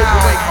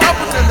overweight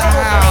lovers in the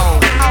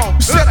house.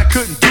 You said I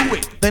couldn't do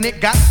it, then it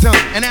got done.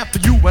 And after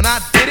you and I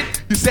did it,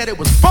 you said it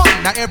was fun.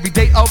 Now every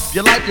day of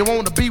your life you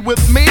wanna be with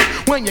me.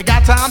 When you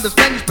got time to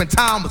spend, you spend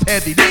time with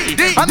Heavy D.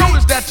 I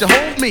noticed that you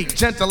hold me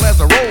gentle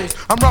as a rose.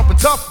 I'm rough and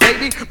tough,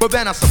 baby, but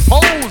then I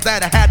suppose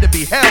that I had to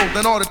be held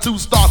in order to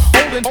start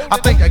holding. I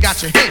think I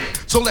got your hint,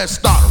 so let's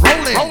start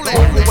rolling. The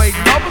overweight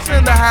lovers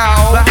in the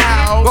house,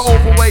 the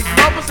overweight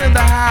lovers in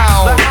the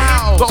house,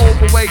 the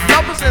overweight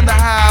lovers in the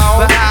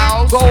house,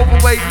 the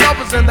overweight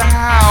lovers in the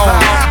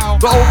house,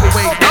 the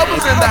overweight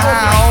lovers in the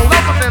house, the overweight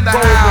lovers in the house,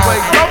 the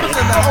overweight lovers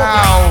in the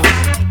house,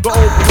 the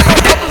overweight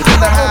lovers in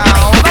the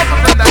house.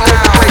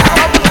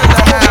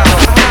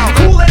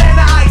 Cooler than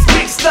the ice,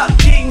 big stuck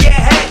in your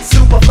head.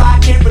 Superfly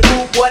can't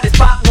remove what is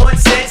pop one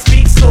said.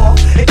 Speak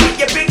soft and keep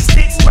your big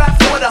sticks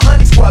wrapped for the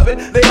honey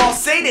scrubbing. They all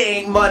say they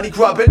ain't money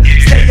grubbing.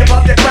 Stay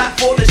above the crap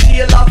for the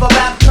sheer love of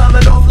rap.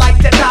 Coming off like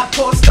the top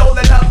course,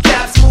 stolen up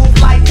cap. Smooth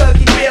like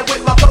turkey beer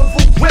with my kung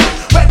fu whip.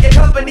 Record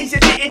companies, you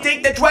didn't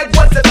think the dread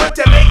was a trick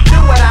to make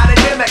do without a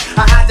gimmick.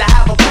 I had to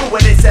have a crew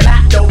and it's an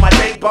act. Though my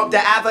tape bumped the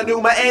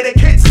avenue, my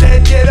etiquette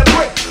said get a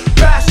brick.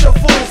 Bash the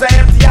fools, I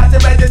empty out the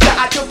register.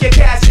 I took your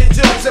cash and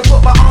dues and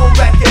put my own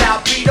record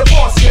out. Be the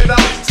boss, you know.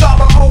 Start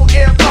my own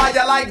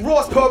empire like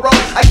Ross Perot.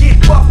 I get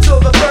buffed till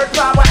the third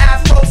power.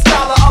 Afro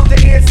scholar of the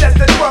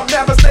ancestor drum.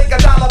 Never stake a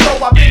dollar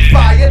though I've been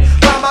fired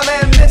by my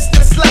man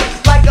Mr. Slate.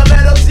 Like a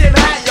metal Jim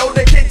hat, yo,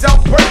 the kid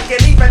don't break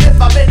it. Even if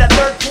I'm in the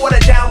third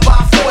quarter down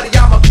by 40,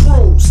 I'm a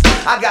cruise.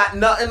 I got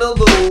nothing to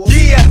lose.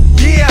 Yeah,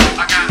 yeah.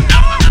 I got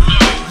nothing to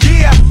lose.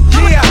 Yeah,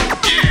 yeah.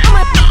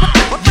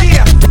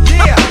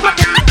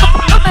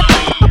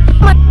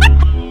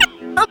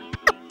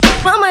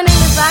 Well, my name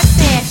is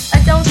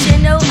Roxanne, don't you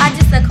know I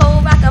just a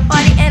cold rock a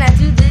party and I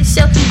do this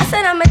show. I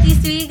said I met these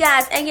three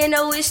guys and you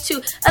know it's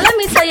true. Let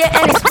me tell you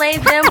and explain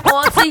them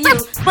all to you.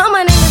 Well,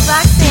 my name is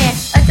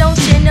Roxanne, don't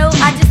you know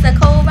I just a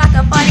cold rock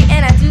a party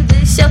and I do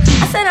this show.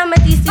 I said I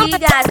met these three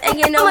guys and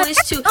you know it's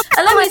true.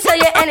 Let me tell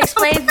you and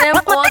explain them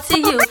all to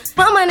you.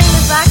 Well, my name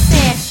is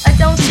Roxanne,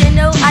 don't you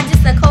know I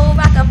just a cold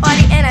rock a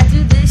party and I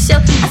do this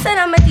show. I said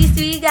I met these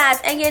three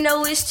guys and you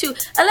know it's true.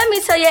 Let me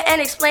tell you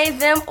and explain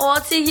them all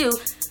to you.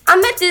 I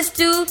met this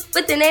dude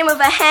with the name of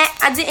a hat.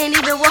 I didn't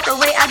even walk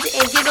away, I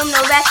didn't give him no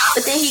rap.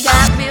 But then he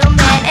got real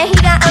mad and he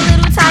got a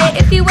little tired.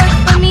 If he worked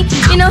for me,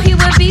 you know he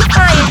would be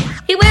fired.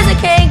 He wears a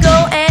Kane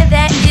and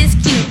that is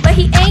cute. But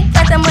he ain't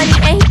got the money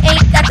and he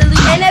ain't got the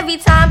loot. And every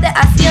time that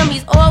I see him,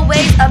 he's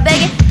always a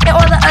begging. And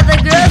all the other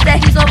girls that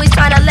he's always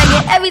trying to leg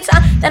it. Every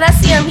time that I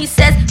see him, he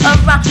says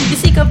around. You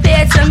see,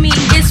 compared to me,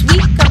 it's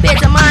weak compared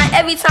to mine.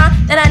 Every time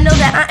that I know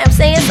that I am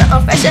saying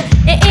something fresher.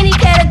 In any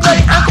category,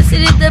 I'm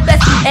considered the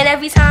best. And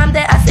every time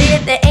that I say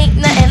it, there ain't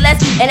nothing less.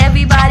 And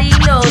everybody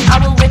knows I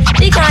will win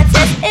the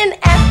contest. And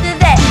after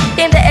that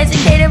came the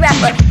educated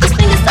rapper. His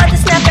fingers start to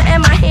snap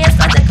and my hands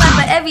start to clap.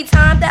 But every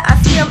time that I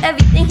see him,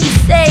 everything he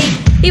say,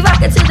 he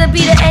rockin' to the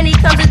beat and he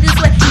comes this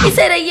way. He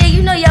said, yeah,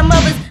 you know your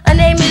mother's, her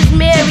name is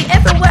Mary.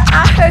 And from what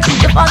I heard,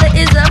 your father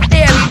is a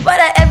fairy. But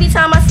every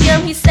time I see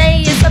him, he's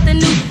saying something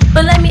new.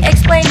 But let me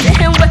explain to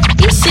him what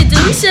he should do.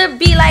 He should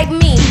be like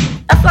me,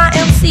 a fly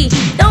MC.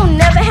 Don't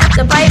never have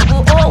to bite,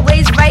 will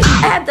always write.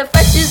 I have the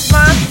freshest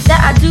rhyme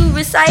that I do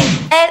recite.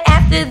 And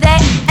after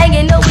that, and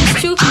you know it's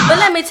true. But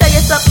let me tell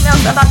you something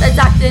else about the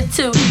doctor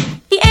too.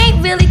 He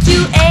ain't really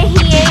cute and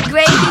he ain't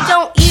great. He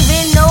don't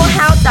even know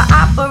how to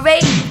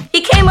operate. He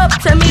came up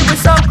to me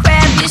with some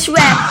crabbish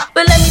rap.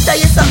 But let me tell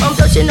you something,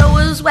 don't you know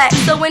it was whack.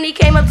 So when he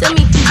came up to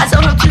me, I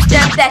told him to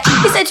step back.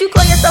 He said, you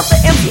call yourself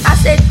an MC? I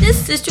said,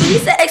 this is true. He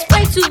said,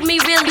 explain to me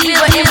really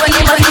what it was.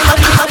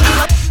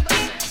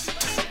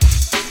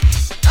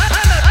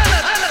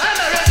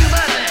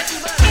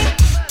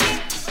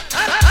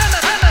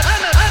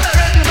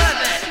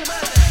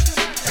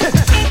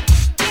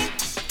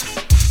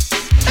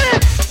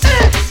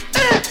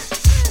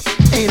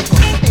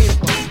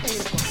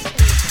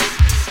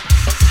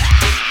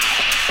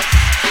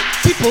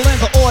 People in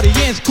the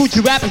audience,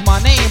 Coochie Rap is my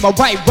name. I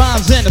write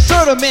rhymes and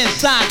assert them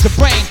inside your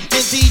brain.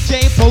 And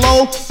DJ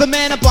Polo, the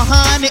man up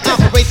behind, he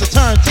operates the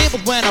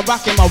turntables when I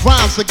rock in my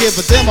rhymes. So give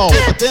a demo,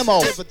 a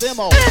demo, a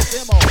demo, a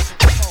demo.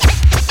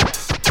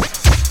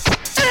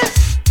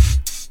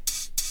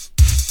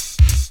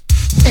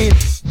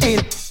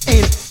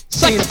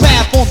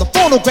 Psychopath on the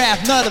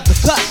phonograph, none of the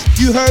cuts.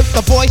 You heard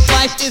the voice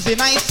slice, is he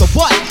nice or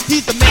what?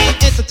 He's the main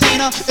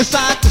entertainer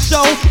inside the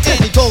show, and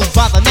he goes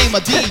by the name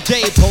of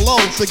DJ Polo.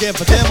 So give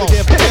a demo,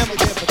 give a demo,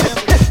 give a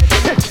demo.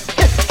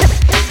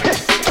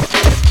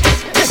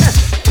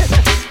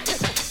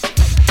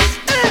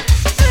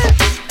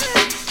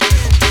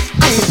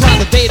 I'm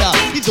the data,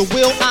 he's a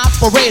will I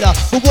operator.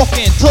 We're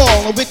walking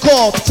tall and we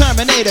call the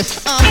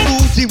Terminators. I'm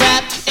Loosey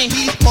Rap and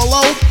he's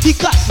Polo. He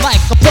cuts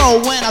like a pro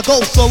when I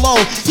go solo.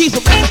 He's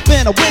a record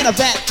spinner, winner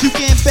that you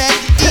can bet.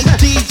 He's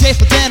DJ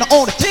for dinner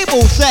on the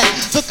table set.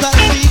 The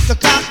Khadafi, the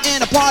cops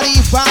in a party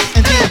rock,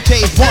 and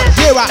DJs want to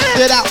hear I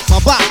sit out my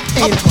box.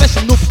 A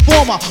professional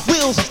performer,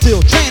 wheels are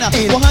still trainer.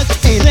 100%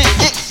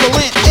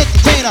 excellent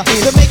entertainer.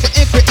 The maker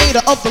and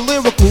creator of the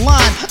lyrical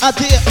line.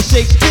 Idea of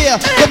Shakespeare,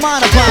 the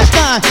mind of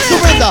Einstein.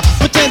 Surrender,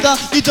 pretender,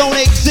 you don't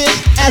exist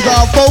as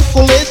a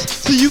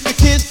vocalist, so you can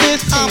kiss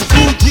this. I'm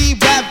Cool G,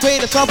 rap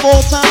greatest of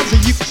all times,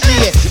 and you can see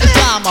it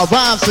inside my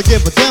rhymes. So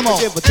give a demo,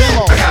 give a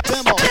demo,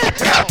 demo.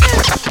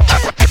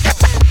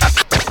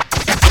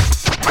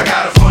 I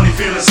got a funny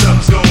feeling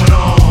something's going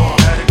on.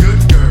 Had a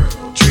good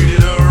girl,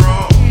 treated her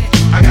wrong.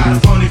 I got a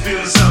funny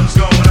feeling something's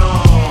going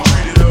on.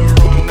 Treated her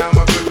wrong, now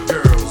my good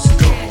girl's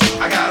gone.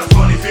 I got a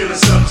funny feeling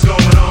something's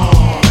going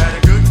on. Had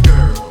a good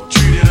girl,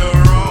 treated her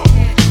wrong.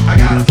 I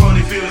got a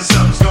funny feeling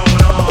something's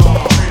going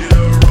on. Treated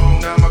her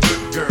wrong, now my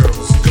good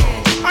girl's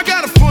gone. I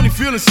got a funny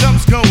feeling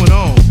something's going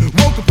on.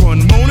 Woke up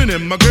one morning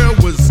and my girl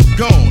was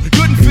gone.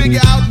 Couldn't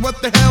figure out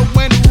what the hell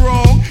went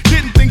wrong.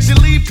 Didn't think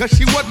she'd leave cause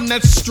she wasn't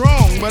that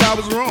strong, but I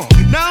was wrong.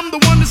 Now I'm the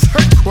one that's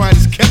hurt, quiet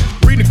as kept.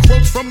 Reading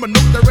quotes from a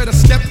note that read a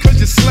step cause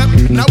you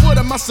slept. Now what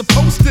am I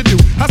supposed to do?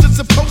 How's it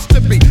supposed to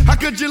be? How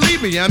could you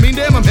leave me? I mean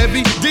damn, I'm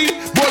heavy deep.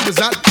 Boy was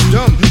I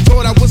dumb,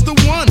 thought I was the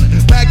one.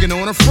 Bagging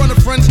on in front of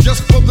friends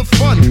just for the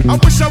fun. I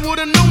wish I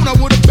would've known, I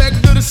would've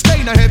begged her to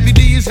stay. Now heavy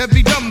D is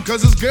heavy dumb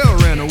cause his girl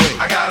ran away.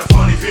 I got a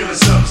funny feeling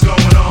something's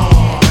going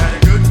on. Had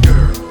a good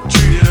girl,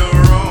 treated her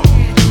wrong.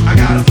 I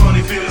got a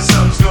funny feeling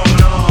something's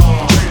going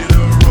on. Treated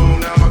her wrong,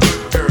 now my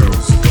good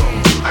girl's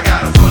gone. I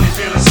got a funny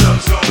feeling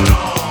something's going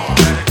on.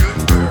 Had a good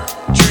girl,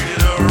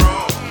 treated her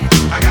wrong.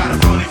 I got a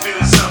funny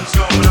feeling something's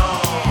going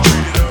on.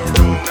 Treated her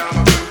wrong, now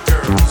my good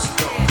girl's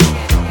gone.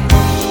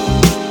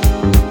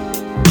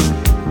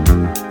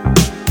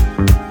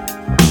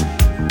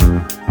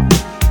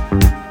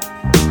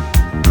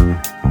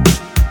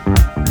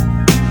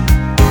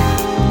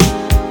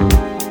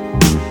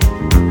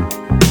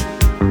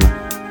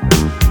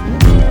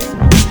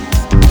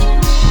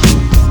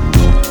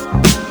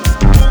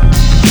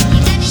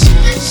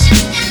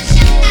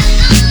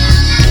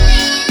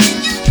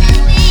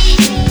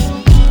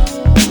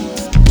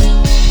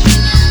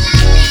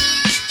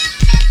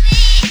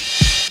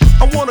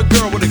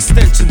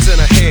 Extensions in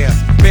her hair,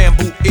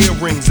 bamboo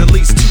earrings, at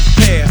least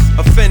 2 pair,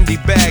 a Fendi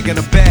bag and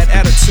a bad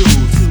attitude.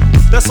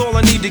 That's all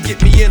I need to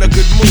get me in a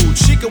good mood.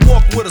 She can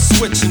walk with a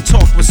switch and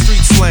talk with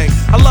street slang.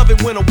 I love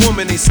it when a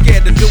woman ain't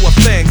scared to do a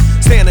thing.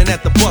 Standing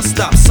at the bus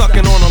stop,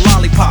 sucking on a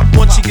lollipop.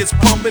 Once she gets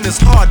pumping,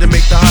 it's hard to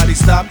make the hottie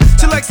stop.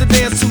 She likes to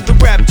dance to the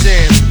rap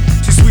jams.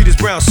 She's sweet as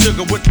brown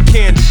sugar with the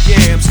candy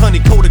yams. Honey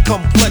coated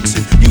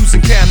complexion,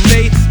 using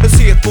Cabernet. Let's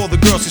hear it for the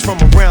girl, she's from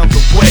around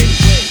the way.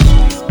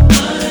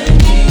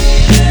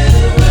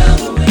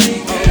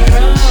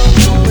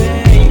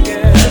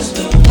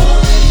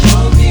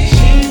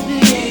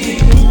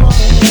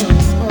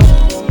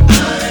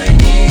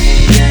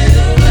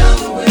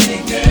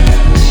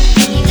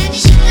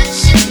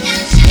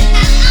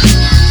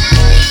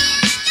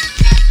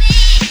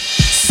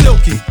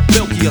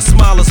 Milky, her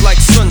smile is like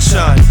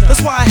sunshine.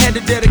 That's why I had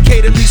to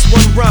dedicate at least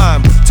one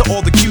rhyme to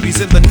all the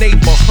cuties in the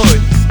neighborhood.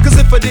 Cause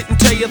if I didn't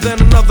tell you,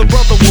 then another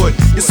brother would.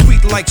 You're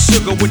sweet like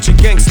sugar with your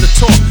gangster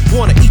talk.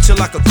 Wanna eat you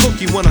like a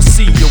cookie when I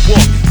see you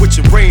walk. With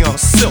your rayon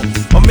silk,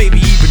 or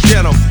maybe even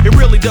denim. It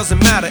really doesn't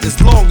matter as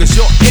long as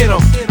you're in them.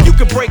 You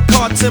can break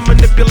cards and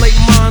manipulate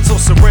minds, or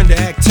surrender,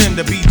 act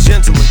tender, be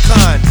gentle and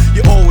kind.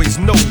 You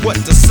always know what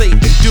to say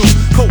and do.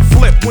 Cold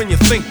flip when you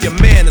think your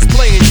man is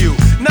playing you.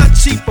 Not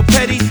cheap or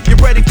petty,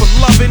 you're ready for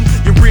loving.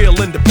 You're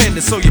real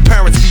independent, so your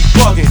parents be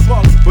bugging.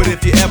 But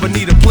if you ever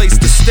need a place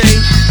to stay,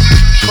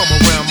 come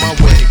around my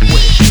way.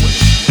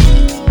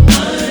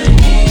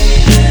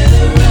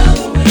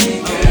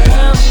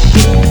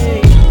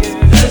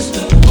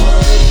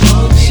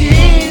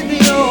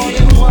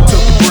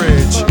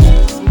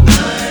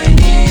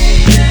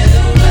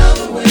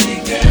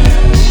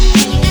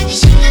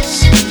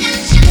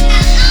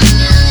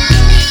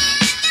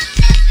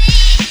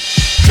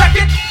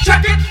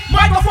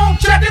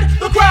 Check it,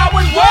 the crowd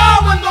went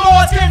wild when the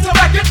Lords came to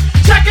wreck it.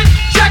 Check it,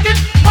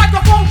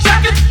 microphone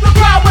check it, the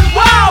crowd went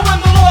wild when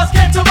the Lords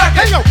came to wreck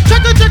it. Hey yo,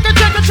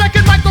 check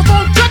it,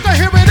 microphone checker,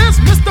 here it is,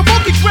 Mr.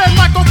 Funky Square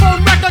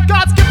microphone record,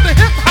 God's gift to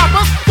hip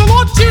hoppers. The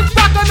Lord Chief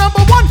Rocker #1,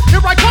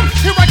 here I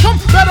come,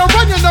 better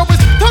run, you know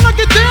it's time to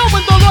get down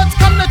when the Lords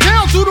come to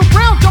town. Do the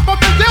brown, jump up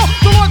and down,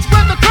 the Lords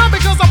spread the crowd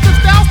because I'm from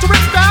styles to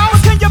rich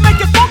styles. Can you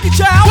make it funky,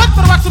 child? What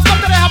for the rocks of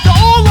stuff that I have to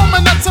all on my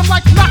nuts, I'm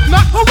like knock,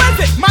 who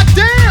is it? My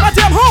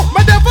damn who?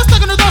 My damn first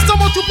stuck in the door, so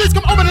won't you please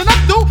come open it up,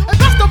 dude? And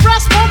that's the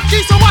brass funky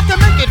so I can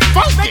make it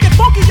funky. Make it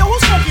funky, yo,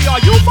 who's funky? Are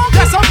you funky?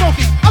 Yes, I'm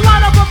funky. A lot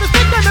of brothers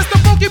think they're Mr.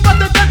 Funky, but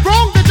they're dead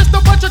wrong. They're just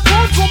a bunch of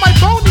clones, so my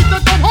phone needs to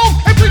go home.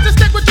 And please just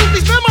stick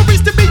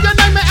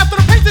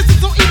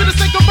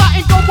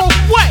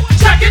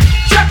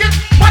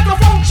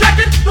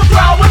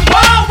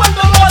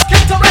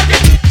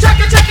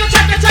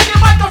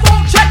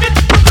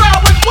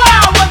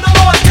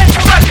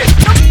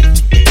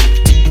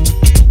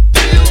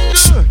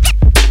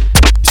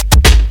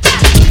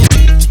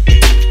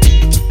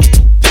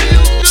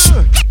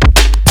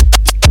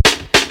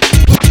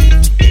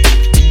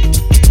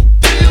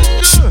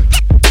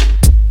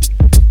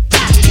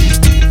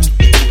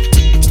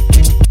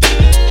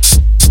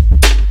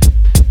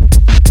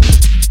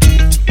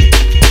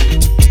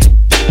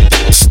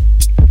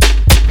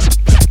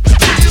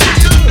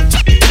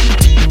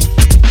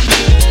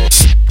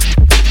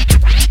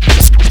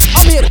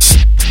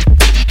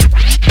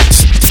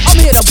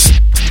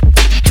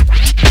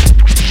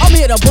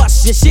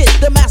major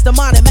shit, the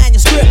mastermind and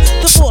manuscript,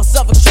 the force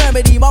of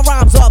extremity. My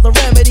rhymes are the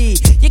remedy.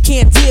 You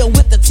can't deal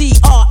with the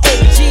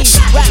T-R-A-G.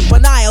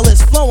 Rap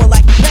nihilist, flowing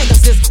like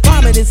Pegasus,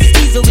 rhyming as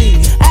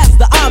easily as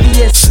the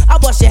obvious. I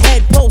bust your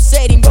head,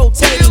 pulsating,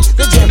 rotating.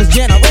 The jam is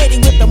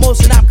generating with the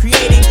motion I'm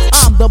creating.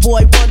 I'm the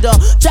boy wonder,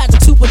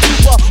 tragic super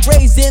duper,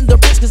 raised in the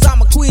rich 'cause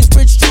I'm a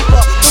Queensbridge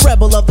trooper, the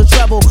rebel of the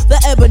treble, the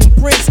ebony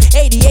prince.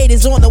 88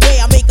 is on the way,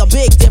 I make a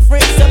big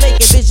difference. I make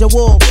it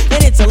visual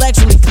and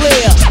intellectually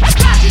clear.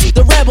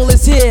 The rebel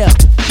is here.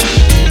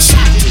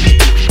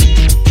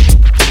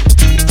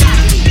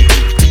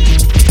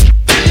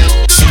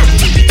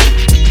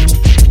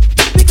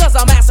 Because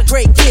I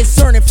massacrate kids,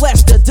 turning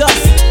flesh to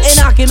dust, and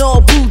knocking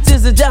all boots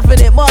is a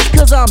definite must.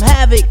 'Cause I'm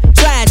havoc,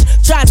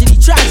 tragedy,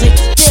 tragic.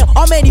 There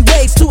are many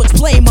ways to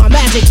explain my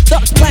magic. The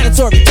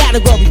planetary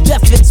category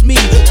befits me,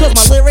 'cause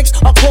my lyrics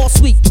are called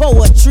sweet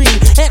poetry.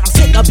 And I'm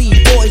sick of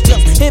beat boys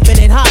just hipping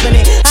and hopping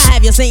it. I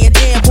have you saying,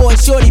 damn boy,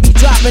 shorty be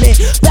dropping it.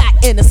 Back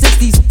in the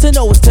 60s, to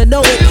know is to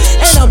know it.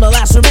 And I'm the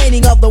last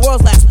remaining of the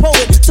world's last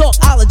poet.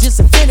 Talkologist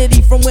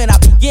infinity from when I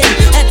begin.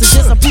 And to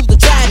just improve the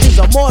tragedies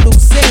of mortal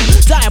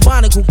sin.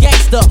 Diabolical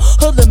gangster,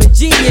 hoodlum and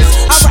genius.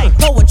 I write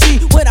poetry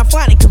when I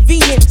find it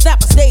convenient.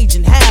 Snap a stage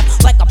in half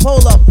like a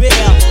polar bear.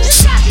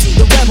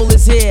 The rebel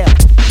is here.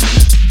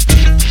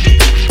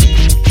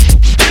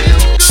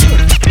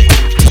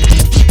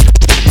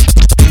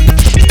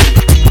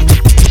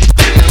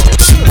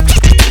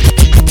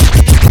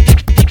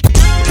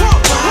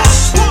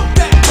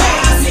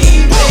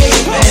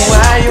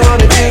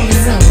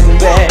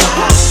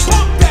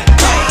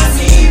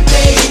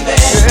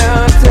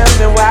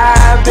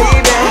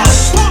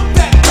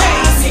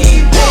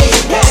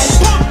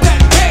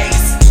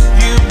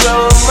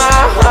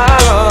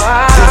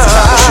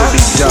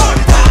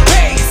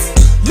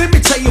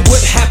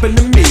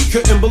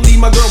 Couldn't believe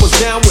my girl was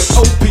down with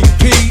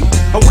OPP.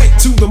 I went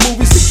to the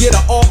movies to get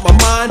her off my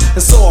mind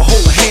and saw her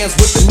hold hands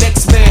with the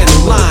next man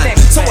in line.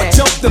 So I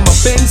jumped in my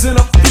Benz in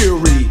a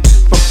fury.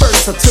 But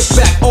first I took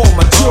back all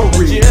my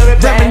jewelry,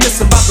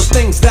 reminiscing about the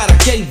things that I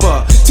gave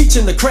her,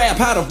 teaching the crab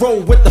how to roll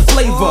with the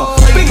flavor.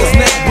 Fingers,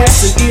 neck,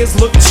 wrists, and ears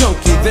look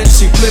chunky. Then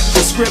she flipped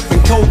the script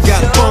and code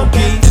got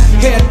funky.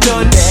 Hair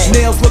done,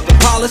 nails looking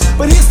polished.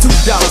 But here's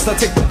 $2, I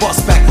take the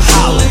bus back to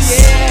Hollis.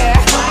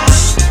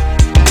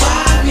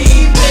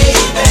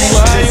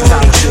 This is how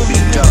it should be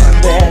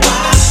done.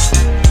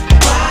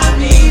 Why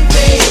me,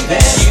 baby?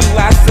 You, I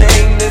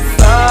sing this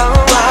song.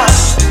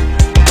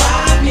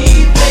 Why me,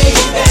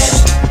 baby?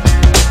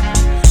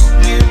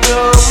 You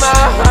know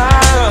my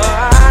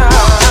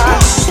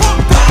heart.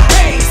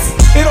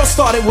 It all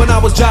started when I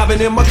was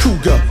driving in my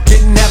Cougar.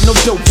 Didn't have no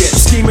dope yet,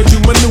 scheming to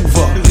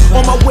maneuver.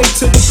 On my way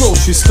to the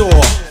grocery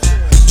store.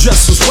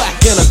 Dress was whack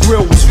and her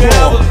grill was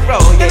raw.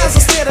 And as I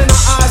stared in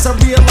her eyes, I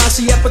realized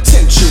she had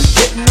potential.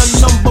 Getting a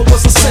number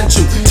was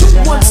essential.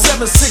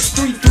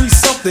 217-633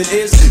 something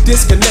is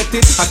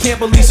disconnected. I can't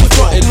believe she's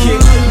frontin' kid.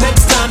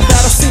 Next time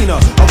that I seen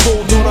her, I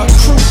rolled on her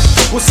crew.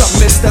 What's up,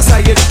 miss? That's how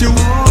you do.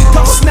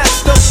 Come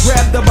snatched up,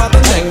 grabbed her by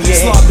the neck,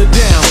 slobbed her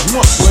down,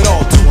 with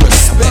all due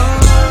respect.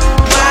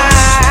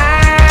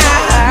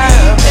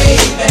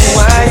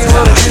 Why you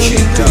wanna do me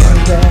done?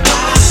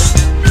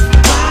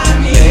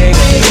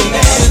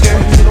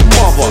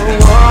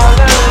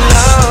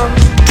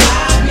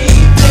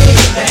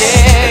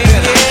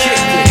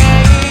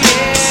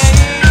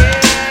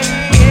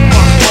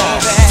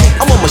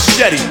 I'm a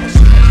machete.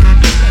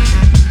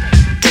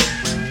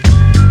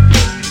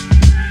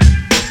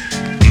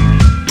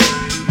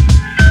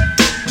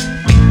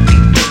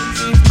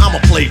 I'ma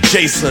play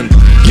Jason.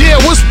 Yeah,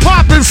 what's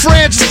poppin',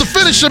 Francis? The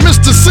finisher,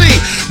 Mr. C.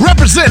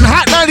 Representing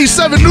Hot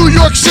 97 New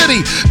York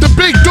City. The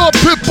Big Dog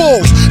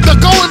Pitbulls. The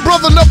Goin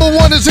brother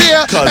 #1 is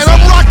here. And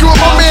I'm rocking with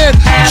my man,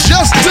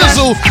 Just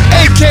Dizzle,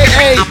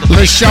 a.k.a.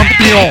 Le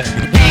Champion.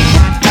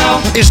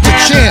 It's the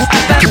champ.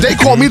 They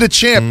call me the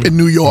champ in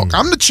New York.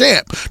 I'm the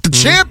champ. The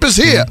champ is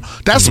here.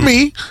 That's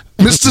me,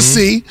 Mr.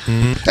 C,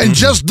 and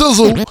Just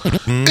Dizzle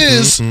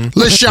is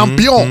Le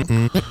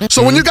Champion.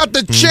 So when you got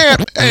the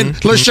champ and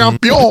Le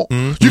Champion,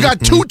 you got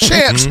two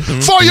champs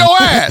for your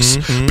ass.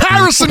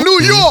 Paris and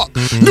New York.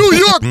 New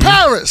York,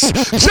 Paris.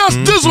 Just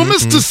Dizzle,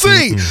 Mr.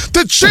 C,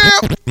 the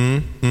champ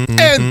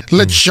and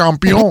Le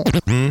Champion.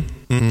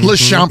 Le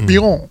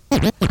Champion.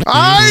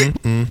 Alright?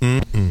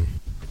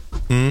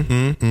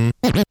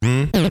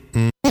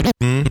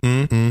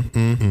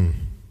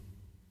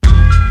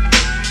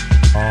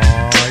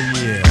 Oh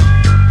yeah,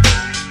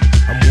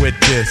 I'm with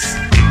this.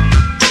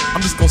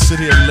 I'm just gonna sit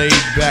here laid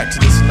back to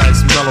this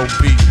nice mellow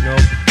beat, you know,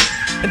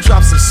 and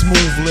drop some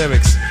smooth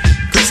lyrics.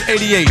 'Cause it's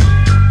 88,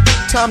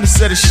 time to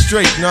set it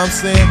straight, you know what I'm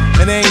saying?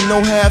 And there ain't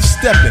no half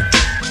stepping.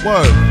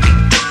 Word,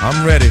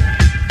 I'm ready.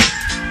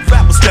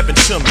 Rappers stepping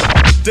to me,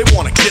 they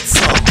wanna get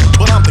some,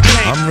 but I'm the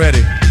Kane. I'm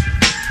ready.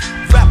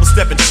 Rappers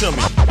stepping to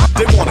me,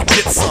 they wanna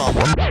get some.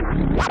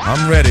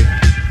 I'm ready.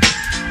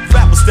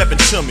 Rappers stepping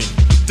to me,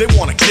 they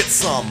wanna get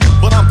some,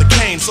 but I'm the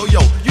Kane, so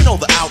yo, you know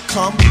the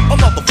outcome.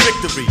 Another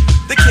victory,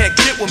 they can't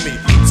get with me.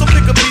 So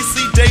pick a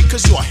BC day,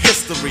 'cause you're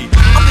history.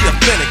 I'm the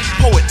authentic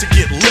poet to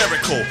get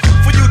lyrical.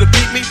 For you to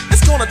beat me,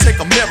 it's gonna take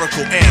a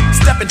miracle and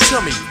step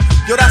into me.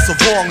 Yo, that's a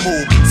wrong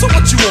move. So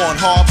what you on,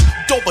 Hobbs?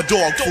 Dope or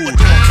dog food?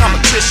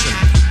 Competition,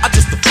 I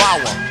just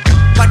devour.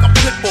 Like a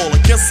pit bull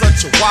against a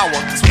chihuahua.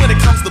 Cause when it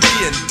comes to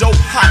being dope,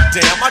 hot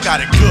damn, I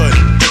got it good.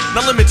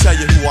 Now let me tell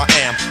you who I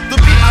am. The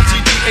B.R.E.E.D.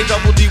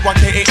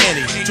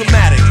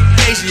 Dramatic,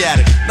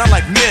 Asiatic, not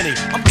like many,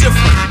 I'm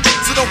different.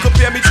 So don't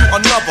compare me to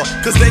another,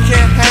 cause they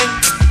can't hang.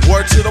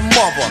 Word to the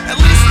mother, at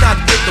least not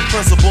with the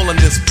principal in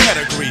this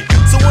pedigree.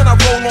 So when I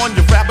roll on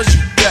your rappers,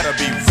 you better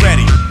be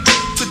ready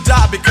to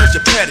die because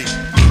you're petty.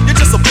 You're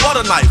just a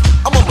butter knife,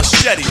 I'm a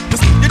machete.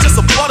 You're just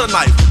a butter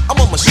knife, I'm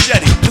a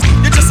machete.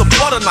 You're just a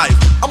butter knife,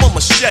 I'm a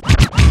machete.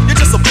 You're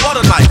just a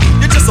butter knife,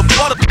 you're just a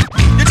butter.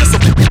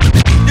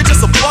 You're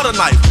just a butter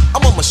knife,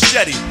 I'm a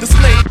machete. This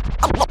name,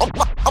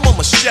 I'm a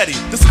machete.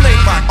 This name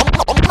by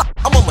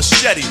I'm a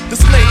machete.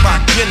 This name by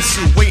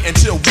Ginsu. Wait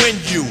until when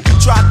you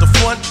try to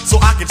front so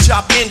I can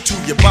chop into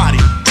your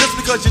body. Just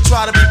because you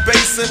try to be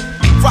basing.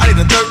 Friday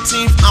the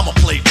 13th, I'ma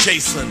play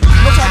Jason.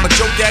 No type of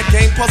joke, that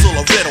game, puzzle,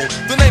 or riddle.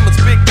 The name is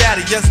Big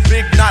Daddy, yes,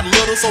 big, not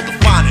little, so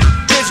define it.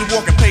 Here's your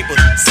walking papers,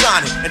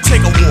 sign it, and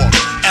take a walk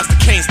as the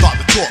Kane start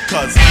to talk,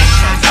 cause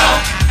ain't no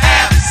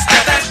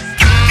half-stepping.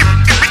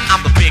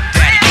 I'm the Big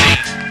Daddy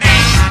Kane.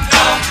 Ain't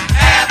no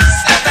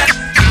half-stepping.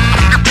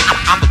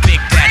 I'm the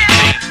Big Daddy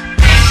Kane.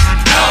 Ain't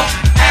no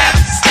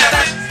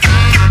half-stepping.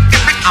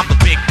 I'm the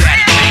Big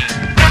Daddy Kane.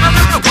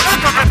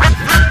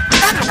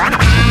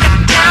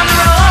 Down the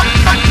road.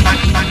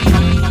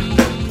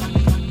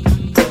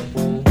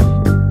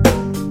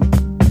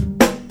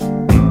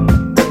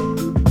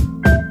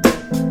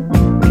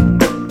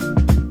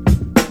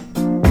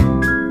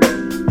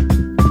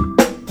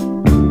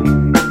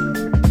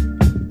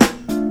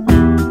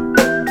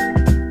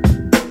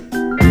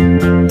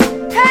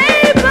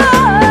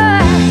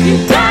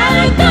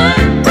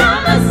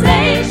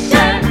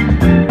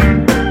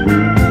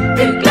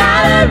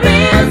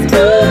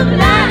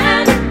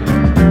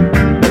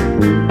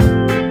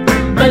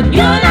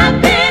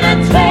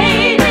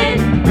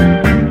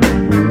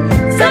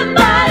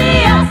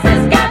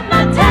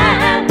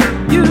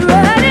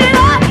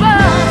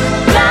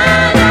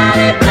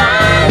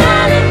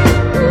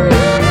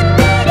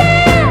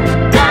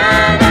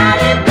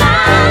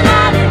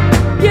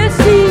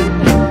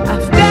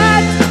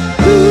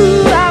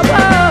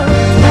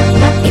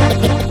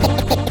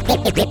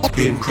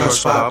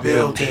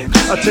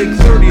 I take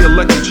 30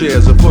 electric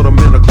chairs and put them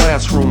in a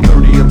classroom.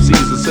 30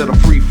 MCs and set them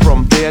free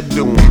from their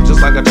doom.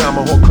 Just like a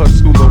tomahawk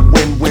cuts through the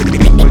win-win.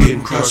 People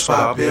getting crushed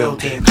by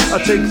building. I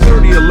take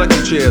 30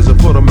 electric chairs and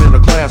put them in a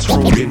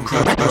classroom. Getting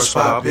crushed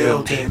by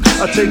building.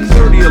 I take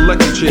 30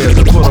 electric chairs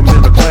and put them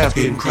in a classroom.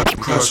 Getting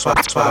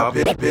crushed by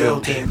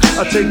building.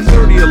 I take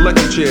 30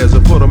 electric chairs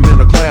and put them in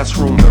a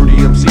classroom. 30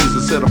 MCs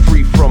and set them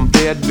free from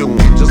their doom.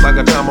 Just like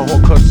a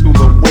tomahawk cuts through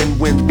the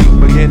win-win.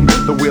 People in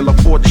the wheel of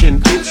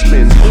fortune, it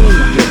spins.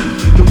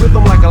 The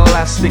rhythm like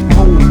elastic,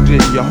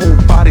 molding your whole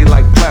body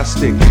like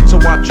plastic. So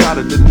I try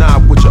to deny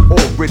what you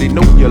already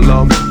know you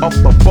love up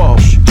above.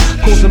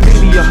 Causing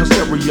mania,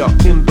 hysteria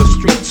in the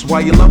streets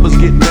while your lovers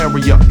get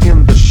merrier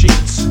in the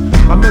sheets.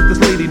 I met this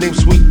lady named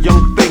Sweet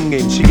Young Thing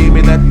and she gave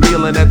me that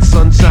feeling, that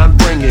sunshine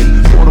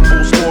bringing.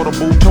 Portable,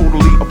 sportable,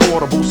 totally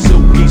affordable,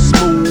 silky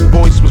smooth,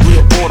 voice was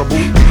real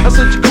audible. I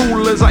said you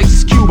cool as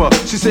Ice Cuba.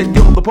 She said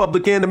you're the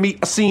public enemy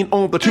I seen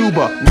on the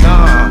tuba.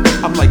 Nah,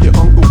 I'm like your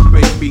uncle,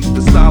 baby.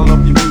 The style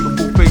of your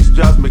beautiful face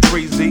drives me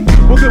crazy.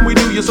 What can we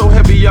do? You're so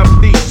heavy up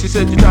deep. She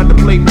said you tried to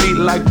play me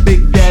like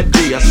Big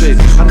Daddy. I said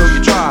I know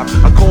you tried.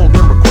 I called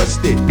and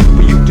requested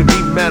for you to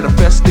be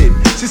manifested.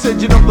 She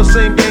said you know the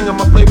same gang on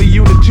my flavor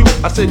unit too.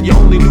 I said you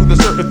only knew the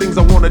certain things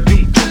I wanna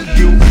do to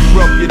you.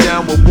 Rub you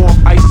down with warm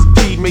iced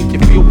tea, make you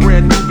feel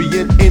brand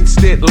Nubian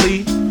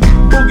instantly.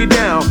 Boogie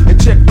down and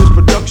check this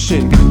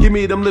production. Give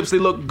me them lips, they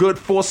look good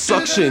for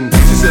suction.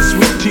 She said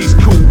sweet tea's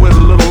cool with a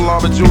little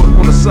lava joint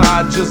on the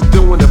side, just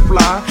doing it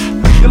fly.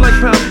 You like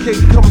pound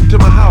cake, come to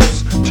my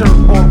house. Turn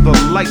on the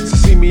lights,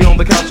 see me on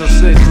the couch. I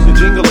said you're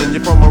jingling,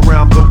 you're from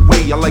around the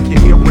way. I like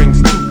your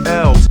earrings, 2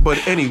 L's, but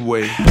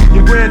anyway.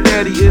 Your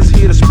granddaddy is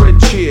here to spread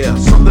cheer.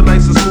 Something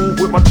nice and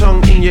smooth with my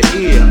tongue in your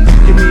ear.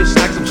 Give me a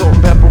snack, some salt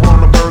and pepper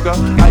on a burger.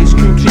 Ice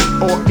cream tea,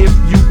 or if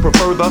you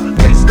prefer the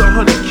taste the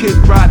honey kid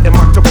ride in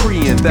my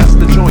Capri. And that's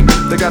the joint,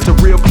 they got the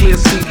real clear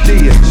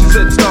CD. She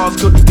said stars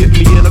couldn't get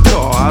me in a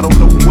car. I don't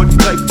know what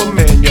type of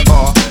man you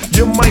are.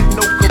 You might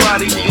know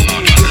karate, you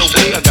can't get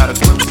away. I got a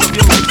glimpse of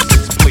your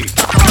license plate.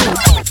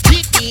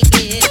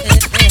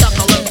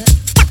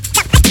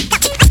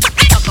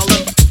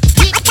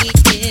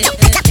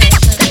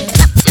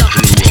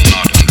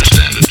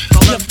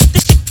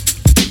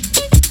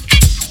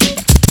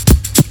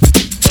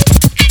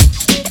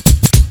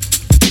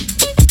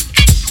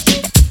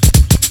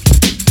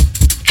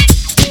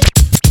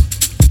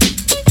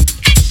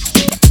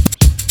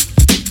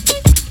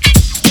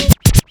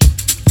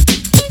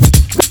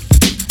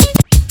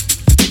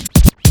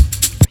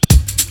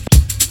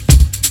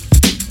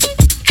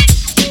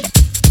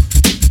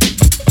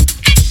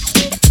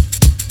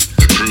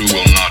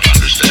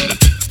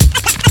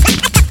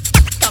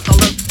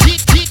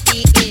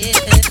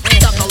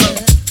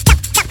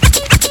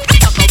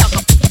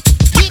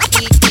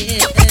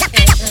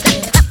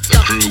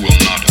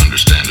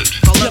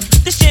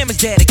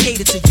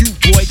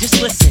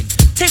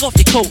 take off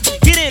your coat,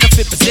 get in a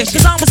fit position.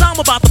 Cause I'm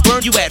about to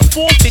burn you at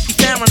 450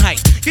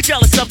 Fahrenheit. You're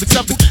jealous of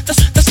something that's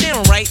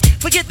staring right.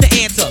 Forget the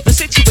answer, the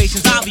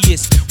situation's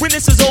obvious. When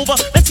this is over,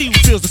 let's see who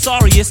feels the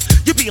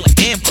sorriest. You be like,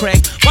 damn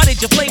Craig, why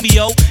did you play me,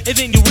 yo? And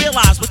then you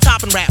realize we're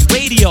topping rap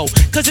radio.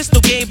 Cause it's no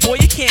game, boy,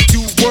 you can't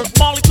do work.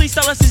 Marley, please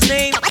tell us his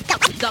name.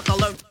 Duck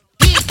alert.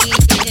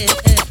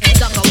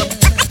 Duck alert.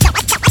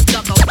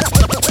 Duck alert.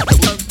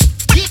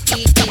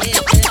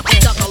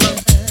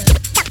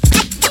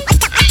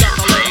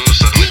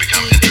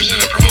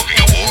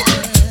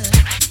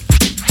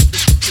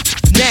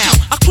 Now,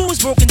 our crew is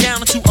broken down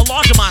into a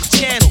large amount of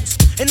channels,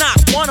 and not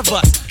one of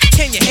us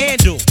can you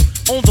handle.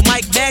 On the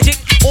mic magic,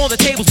 on the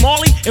tables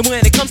Marley, and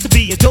when it comes to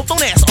being dope,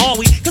 don't ask are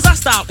we, cause our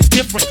style is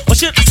different, or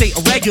should I say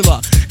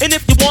irregular. And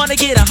if you wanna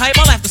get a hype,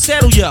 I'll have to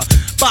settle ya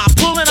by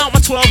pulling out my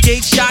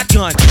 12-gauge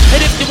shotgun.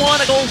 And if you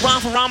wanna go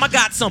rhyme for rhyme, I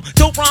got some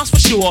dope rhymes for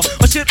sure,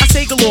 or should I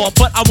say galore,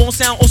 but I won't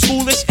sound old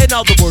schoolish, in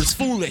other words,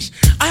 foolish.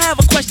 I have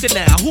a question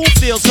now, who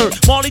feels hurt?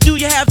 Marley, do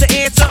you have the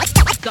answer?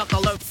 Duck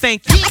alert.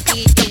 Thank you.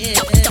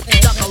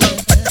 Duck alert.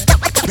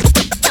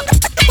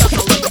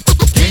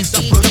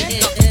 Gangsta boogie,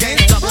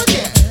 gangsta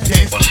boogie,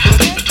 gangsta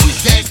boogie,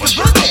 gangsta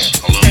boogie,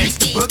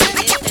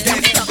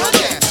 gangsta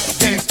boogie,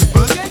 gangsta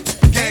boogie,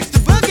 gangsta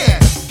boogie,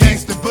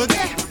 gangsta boogie,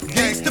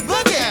 gangsta boogie, gangsta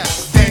boogie,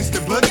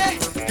 gangsta boogie,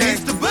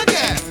 gangsta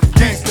boogie,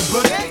 gangsta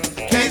boogie,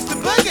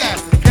 gangsta boogie,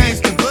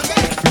 gangsta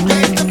boogie.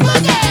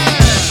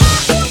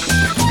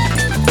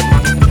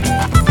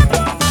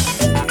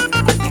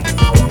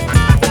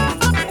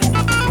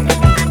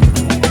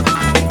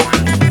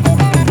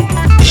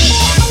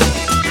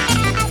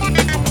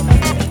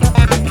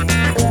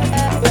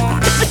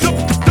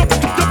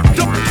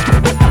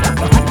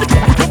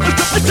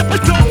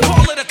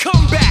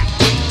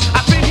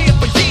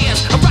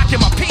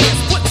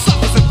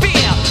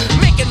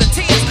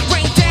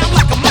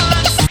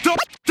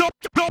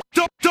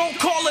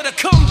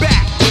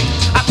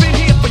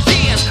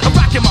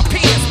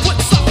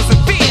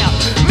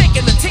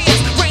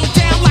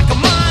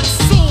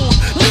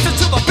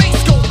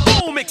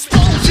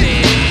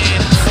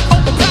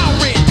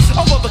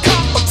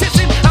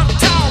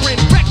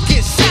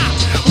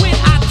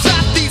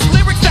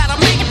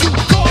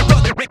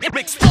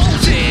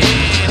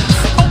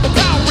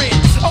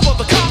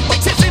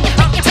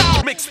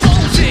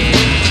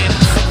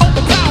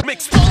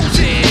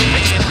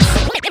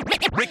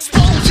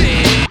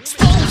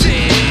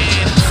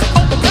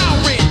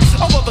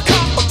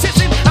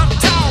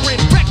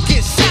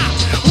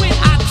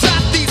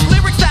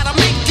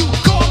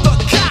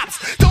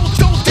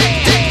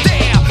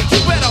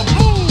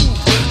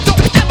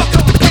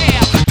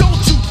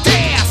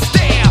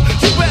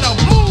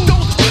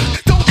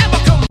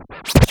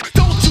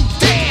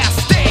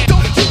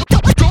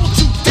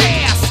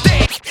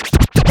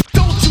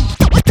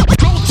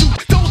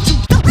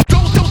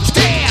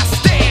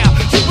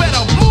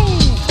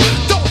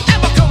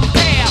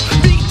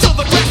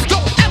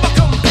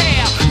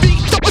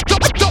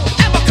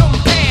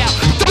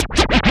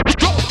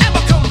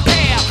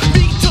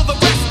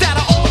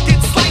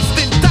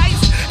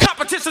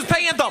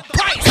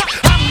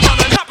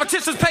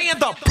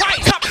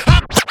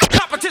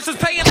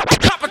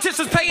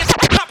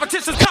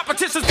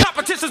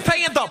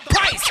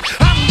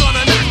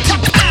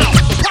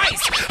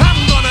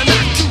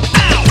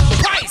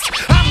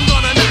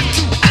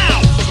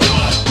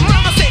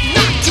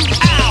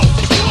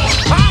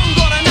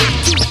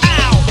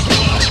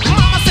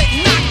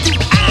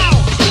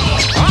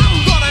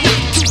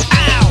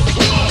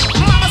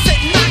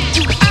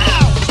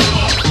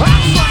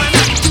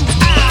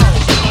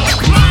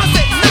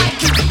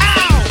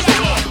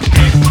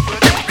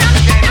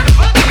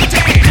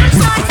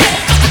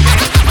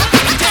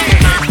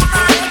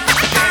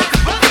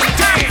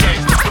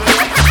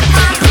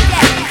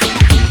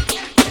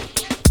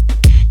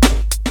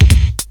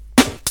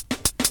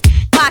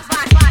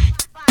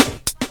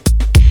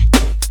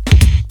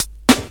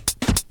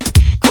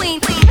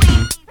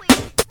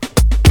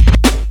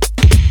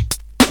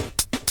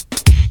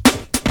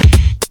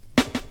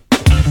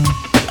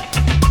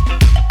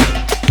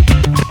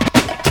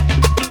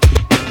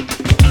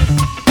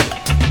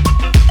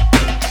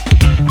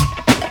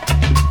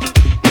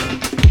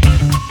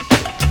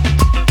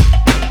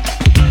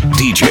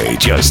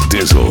 Just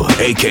Dizzle,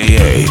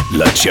 aka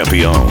La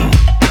Champion.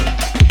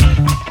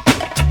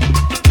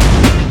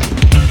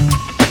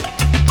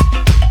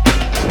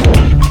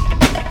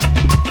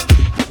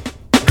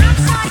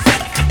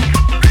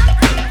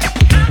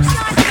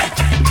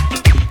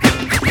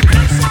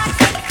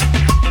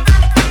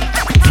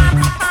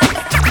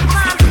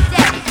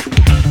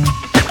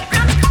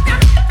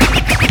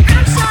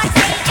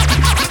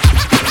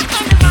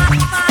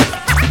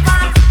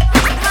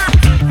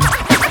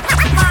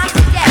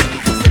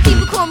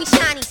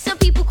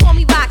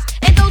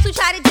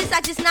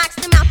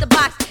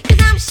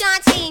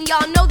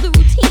 Y'all know the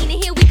routine,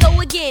 and here we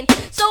go again.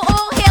 So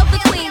all hail the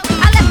queen.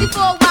 I left you for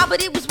a while, but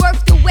it was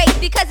worth the wait,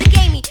 because it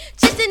gave me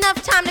just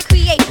enough time to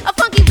create a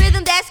funky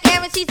rhythm that's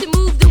guaranteed to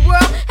move the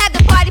world. Had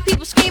the party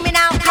people screaming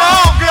out, "Go,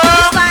 girl!"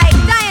 It's like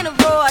Diana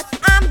Ross,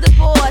 I'm the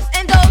boss,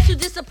 and those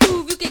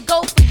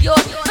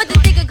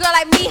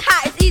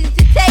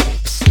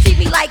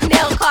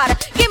harder.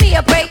 Give me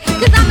a break,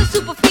 cause I'm a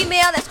super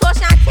female that's called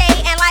Shanté.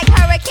 And like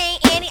Hurricane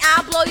Annie,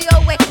 I'll blow you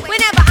away.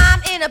 Whenever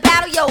I'm in a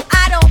battle, yo,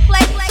 I don't play.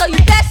 So you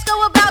best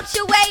go about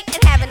your way and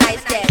have a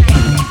nice day.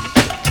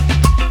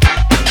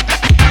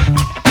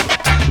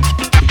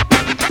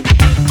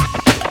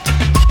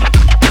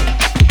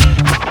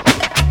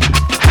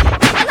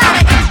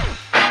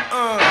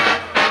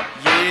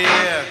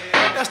 Yeah,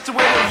 that's the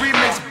way the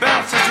remix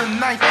bounces in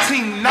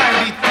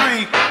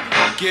 1993.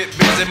 Get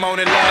busy,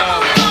 moaning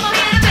love.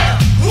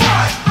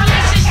 What?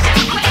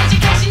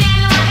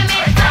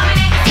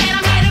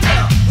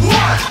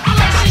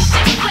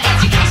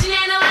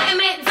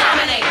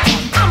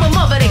 I'm a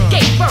mother that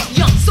gave birth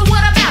young, so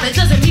what about it?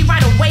 Doesn't mean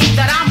right away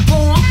that I'm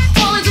wrong.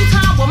 All in due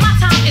time, well my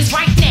time is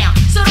right now.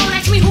 So don't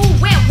ask me who,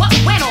 where, what,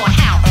 when, or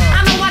how.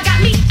 I know I got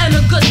me and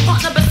a good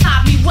partner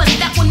beside me, one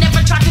that will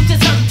never try to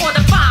desert or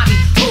defy me.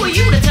 Who are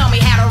you to tell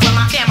me how to run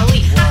my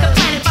family? I can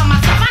plan it by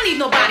myself, I need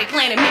nobody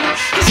planning me.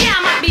 Cause yeah,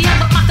 I might be young,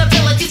 but my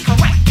stability's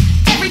correct.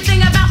 Everything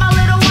about my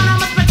little one I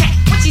must protect.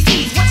 What she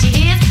sees, what she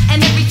hears,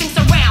 and everything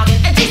surrounding.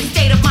 A decent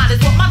state of mind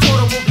is what my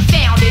daughter will be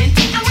found in.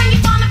 And when you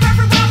find the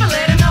perfect rapper,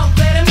 let him know,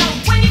 let him know.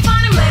 When you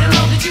find him, let him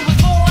know that you was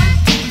born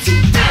to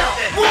build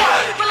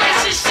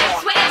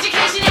relationships with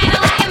education and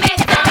enlightenment.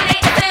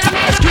 Dominate and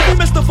sentiment. Excuse me,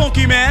 Mr.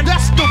 Funky Man.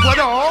 That's the what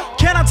all.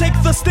 Can I take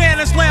the stand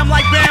and slam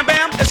like Bam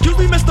Bam? Excuse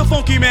me, Mr.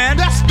 Funky Man.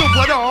 That's the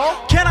what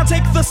all. Can I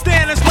take the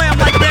stand and slam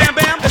like Bam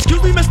Bam?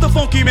 Excuse me, Mr.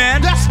 Funky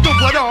Man. That's the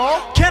what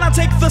all. Can I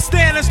take the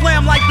stand and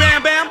slam like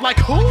Bam Bam? Like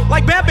who?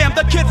 Like Bam Bam,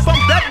 the kid from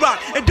Bedrock.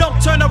 And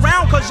don't turn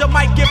around cause you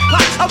might get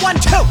popped. I 1,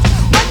 2.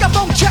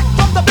 Microphone check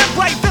from the big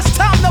right. This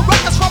time the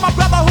record's from my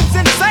brother who's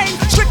insane.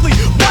 Strictly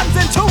 1s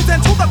and 2s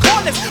and to the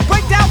corners.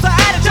 Breakdowns are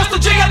added just to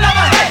jig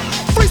another hit.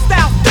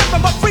 Freestyle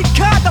different but free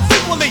kind of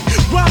frequently.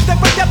 Rhymes that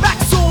break your back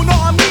soon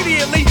or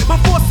immediately. My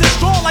force is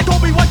strong like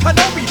Obi-Wan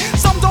Kenobi.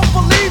 Some don't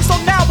believe, so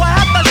now I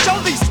have to show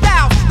these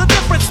styles. The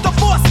difference, the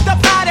force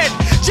divided.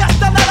 Just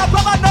to let a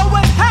brother know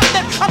what's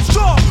happening. I'm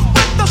strong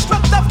with the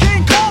strength of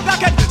King Kong. I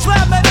can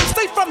slam it and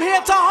stay from here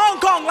to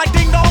Hong Kong. Like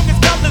ding dong, his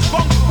gun is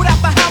wrong.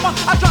 Without the hammer,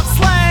 I drop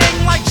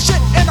slang like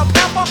shit in a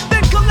pepper.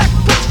 Then collect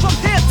blocks from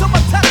here to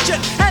attention.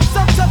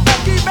 Handsome to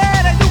Funky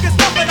Man, and you get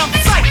something, I'm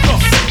psycho.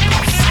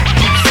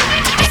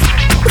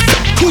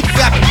 Who's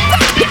rapping?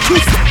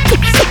 Who's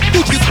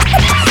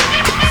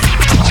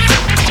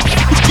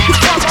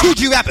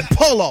rapping?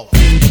 Polo.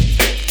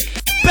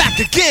 Back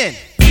again.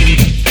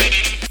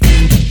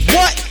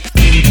 What?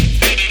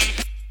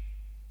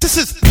 This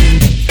is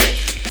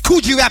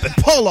Coogee rapping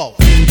Polo.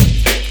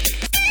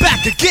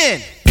 Back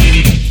again.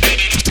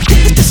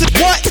 This is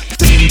what?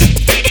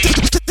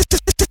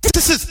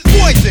 This is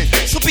poison.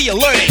 So be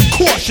alert and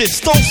cautious.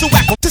 Don't so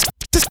whack.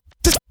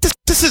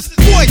 This is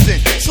poison.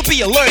 So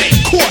be alert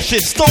and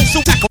cautious. Don't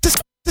so whack.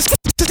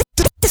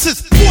 This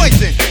is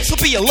poison, so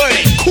be alert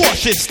and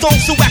cautious. Don't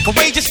so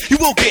outrageous, you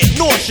will get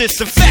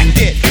nauseous,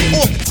 infected,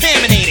 or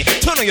contaminated.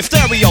 Turn on your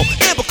stereo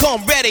and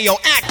become radio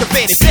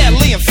activated.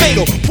 Deadly and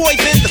fatal,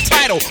 poison the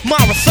title. My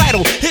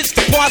recital hits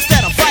the parts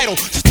that are vital.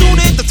 So tune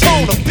in the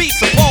tone of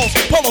beats and bones.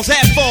 Polo's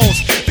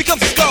headphones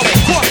becomes a sterling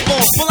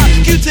crossbones. Pull out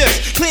the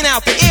Q-tips, clean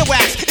out the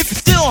earwax. If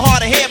it's still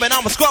hard to hear, man,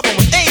 I'ma scrub them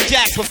with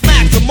Ajax with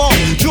maximum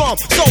drum.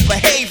 So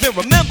behave and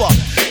remember,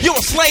 you're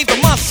a slave to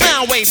my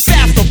sound waves.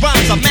 Faster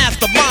rhymes, I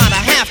mastermind.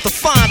 I have to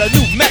find a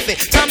new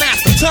method, time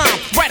after time.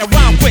 Write a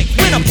rhyme quick,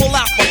 when I pull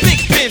out my big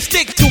pen.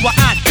 Stick to an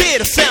idea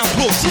that sounds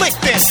real slick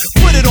then.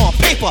 Put it on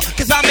paper,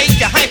 cause I make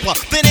you hyper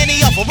than any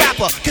other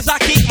rapper. Cause I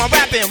keep my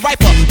rapping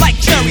riper like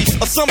cherries,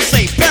 or some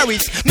say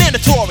berries.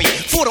 Mandatory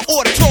for the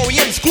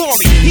auditorium's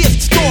glory. Here's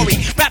the story,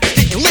 rappers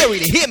getting leery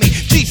to hear me.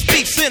 G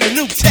speaks in a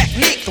new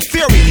technique of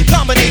fury.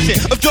 Combination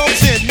of drums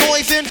and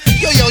noise and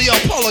yo,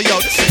 Polo, yo,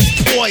 this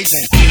is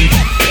poison.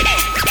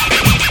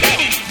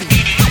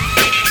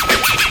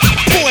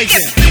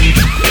 Poison.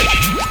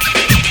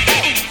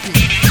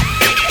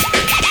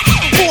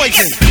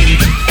 Poison.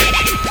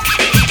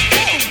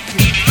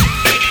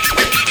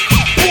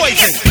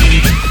 Poison.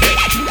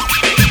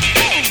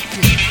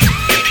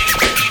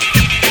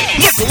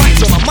 Look the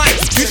lights on my mic.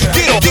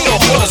 Get on.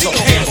 What is a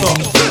panther?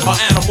 An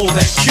animal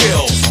that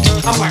kills.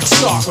 I'm like a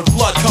shark with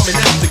blood coming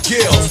out the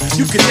gills.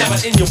 You can never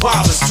in your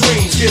wildest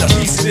dreams get a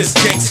piece of this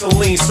gangsta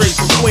lean straight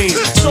from Queens.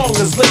 Strong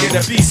as liquor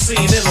to be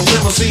seen in a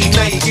limousine.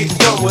 Now you getting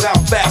done without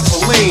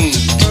Vaseline.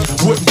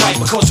 Wouldn't bite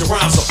because your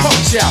rhymes are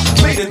punch out.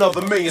 Made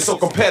another million so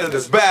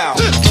competitors bow.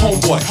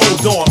 Homeboy,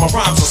 hold on, my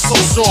rhymes are so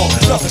strong.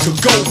 Nothing could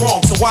go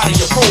wrong, so why do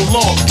you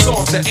prolong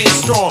songs that ain't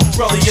strong?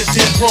 Brother, you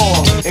did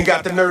wrong. And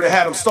got the nerve to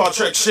have them Star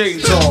Trek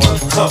shades on.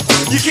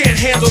 You can't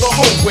handle the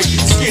whole weight.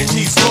 Skin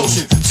needs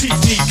lotion, teeth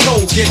need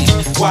Colgate.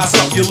 Wise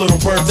up, you little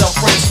burnt up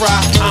French fry.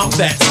 I'm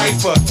that type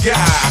of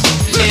guy.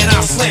 And I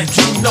slam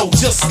you know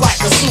just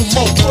like a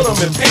sumo. Put them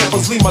in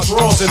Pampers, leave my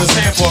drawers in his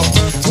hamper.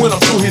 When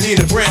I'm through, he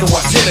need a brand new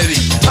identity.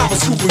 I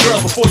was scooping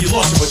girls before you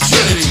lost your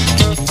virginity.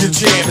 Your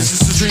jam is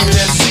just a dreaming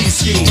MC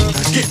scheme.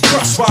 Get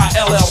crushed by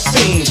LL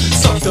Fiend.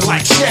 Something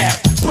like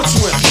Shaft. put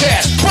you in a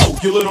cast. Whoa,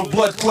 you little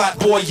blood clot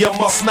boy, you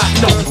must not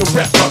know the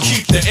rep.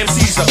 Keep the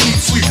MCs a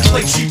beat sweet,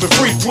 play cheap and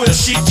freak with a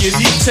chic, you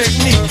need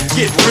technique.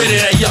 Get rid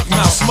of that yuck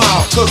mouth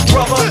smile, cause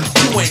brother,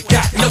 you ain't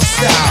got no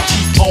style.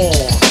 Keep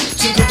on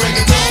to the break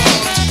of dawn.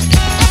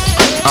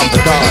 I'm the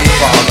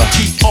Godfather.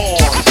 Keep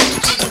on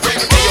to the break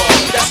of dawn.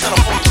 That's kind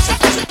of funny.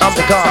 I'm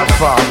the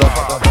Godfather.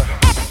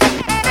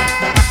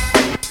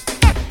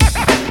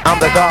 I'm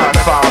the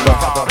Godfather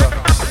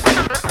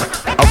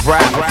of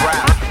rap.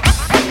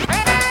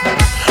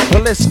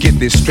 Well, let's get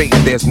this straight,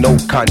 there's no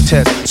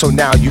contest. So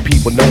now you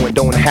people know and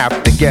don't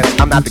have to guess.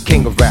 I'm not the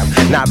king of rap,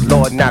 not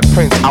Lord, not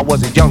Prince. I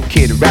was a young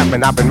kid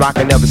rapping, I've been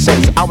rocking ever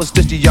since. I was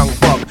just a young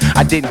buck,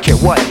 I didn't care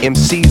what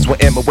MCs were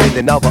in my way,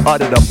 they never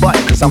uttered a butt.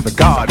 Cause I'm the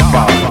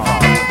Godfather.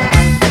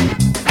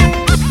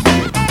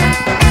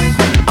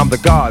 I'm the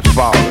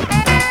Godfather.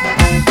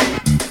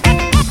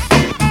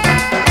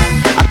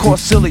 I call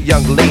silly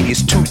young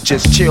ladies to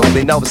just chill.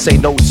 They never say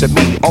no to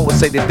me, always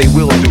say that they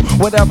will do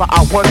whatever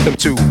I want them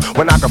to,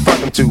 when I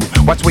confront them to.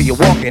 Watch where you're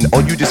walking,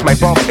 or you just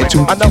might bump into.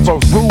 I never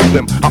rule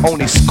them, I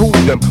only school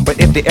them. But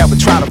if they ever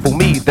try to fool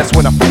me, that's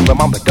when I fool them.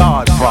 I'm the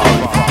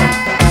Godfather.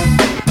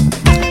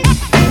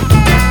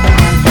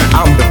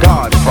 I'm the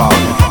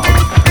Godfather.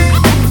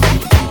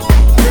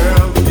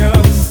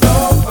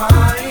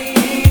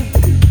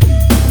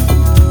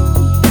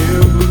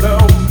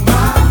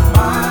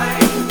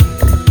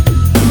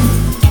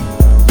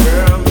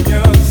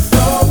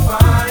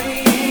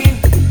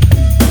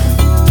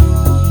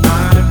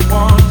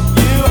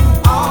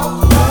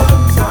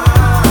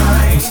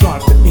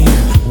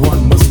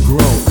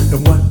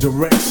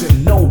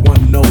 Direction no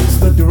one knows,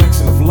 the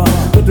direction of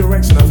love, the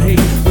direction of hate,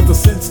 with the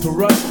sense to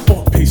rush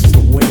or patience to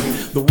wait.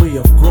 The way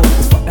of growth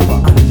is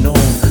forever unknown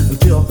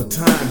until the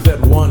time that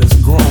one is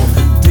grown.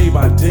 Day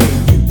by day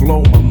you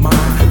blow my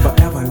mind,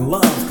 forever in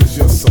love cause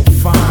you're so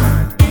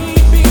fine.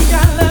 Baby,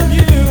 I love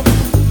you,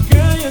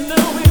 girl, you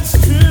know it's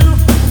true.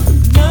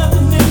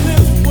 Nothing in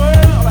this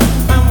world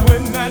I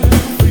would not do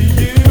for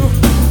you.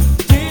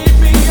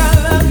 Baby, I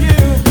love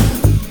you,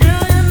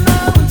 girl, you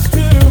know it's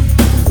true.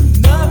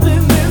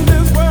 Nothing in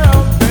this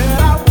world that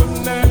I would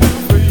not do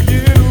for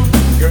you.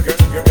 Girl,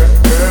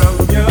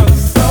 you're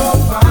so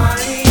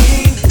fine.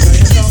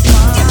 You're so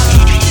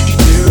fine.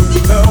 You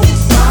blow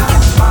my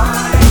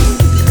mind.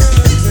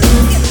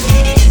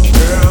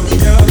 Girl,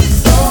 you're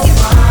so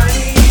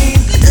fine.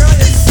 Girl,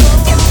 you're so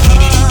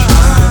fine. I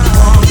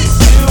want you all the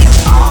time.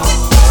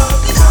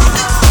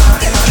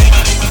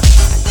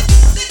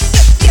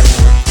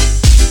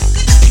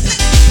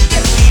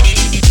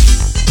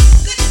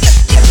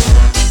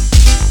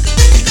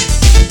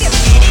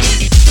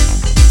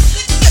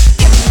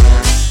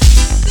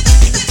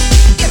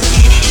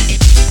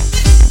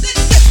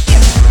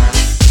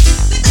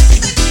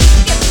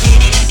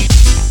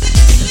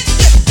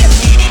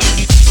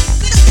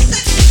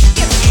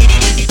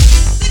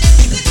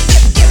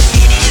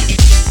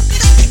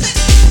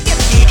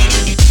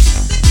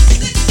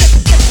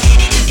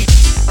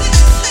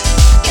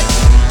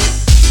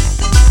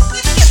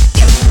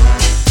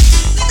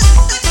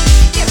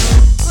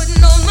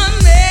 Putting on my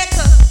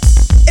makeup,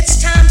 it's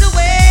time to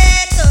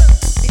wake up.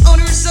 The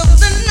owners of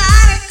the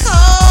night are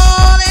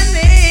calling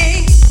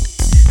me.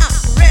 I'm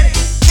ready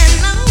and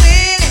I'm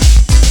willing.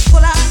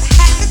 Pull out the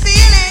happy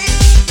feeling.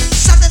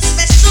 Something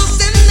special's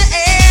in the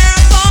air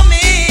for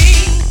me.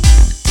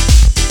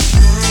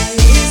 Night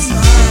is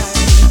mine.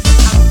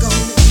 I'm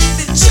gonna keep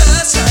it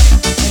just right.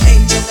 An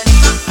angel in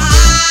my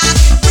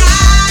pocket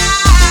rise.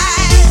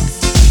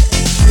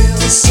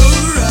 Feels so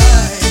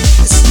right.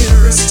 This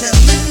mirror's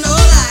telling no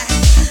lie.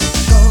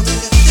 I'm gonna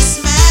let this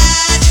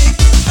magic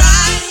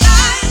ride.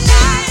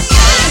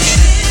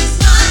 It is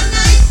my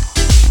night.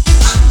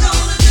 I'm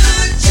gonna do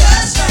it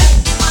just right.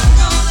 I'm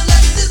gonna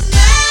let this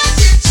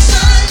magic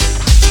shine.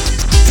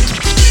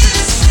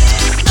 This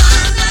is my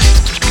night.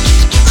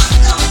 I'm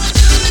gonna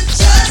do it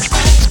just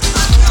right.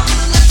 I'm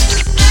gonna let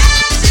this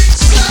magic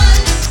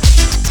shine.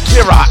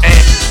 Here I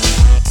am.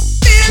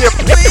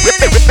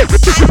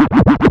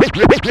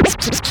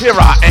 Here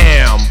I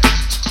am.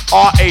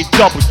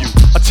 R.A.W.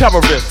 a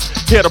terrorist.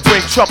 Here to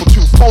bring trouble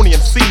to phony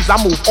MCs. I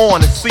move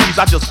on and seize.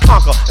 I just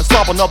conquer and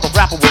solve another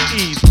rapper with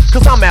ease.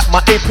 Cause I'm at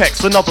my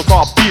apex and others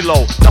are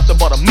below. Nothing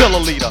but a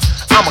milliliter.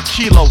 I'm a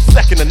kilo,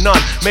 second to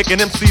none. Making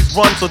MCs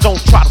run, so don't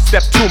try to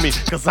step to me.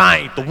 Cause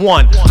I ain't the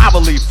one. I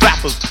believe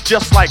rappers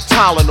just like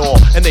Tylenol,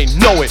 and they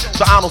know it.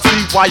 So I don't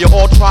see why you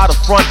all try to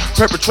front,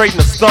 perpetrating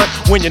a stunt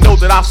when you know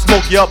that I'll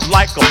smoke you up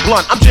like a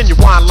blunt. I'm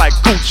genuine like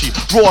Gucci,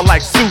 raw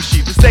like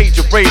sushi. The stage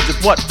of rage is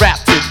what rap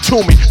did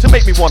to me, to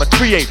make me wanna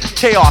create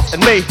chaos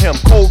and mayhem.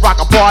 Cold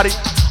rock a party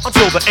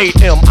until the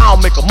AM.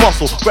 I'll make a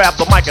muscle, grab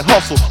the mic and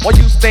hustle. While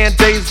you stand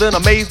dazed and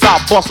amazed,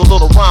 I'll bust a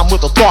little rhyme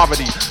with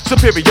authority,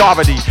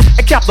 superiority,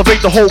 and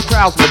captivate the whole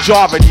crowd's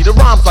majority. The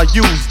rhymes I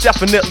use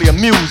definitely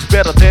amuse,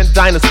 better than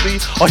Dynasty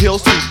or Hill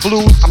Street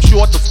Blues. I'm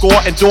sure to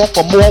score and door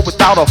for more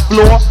without a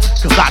floor,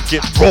 cause I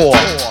get raw.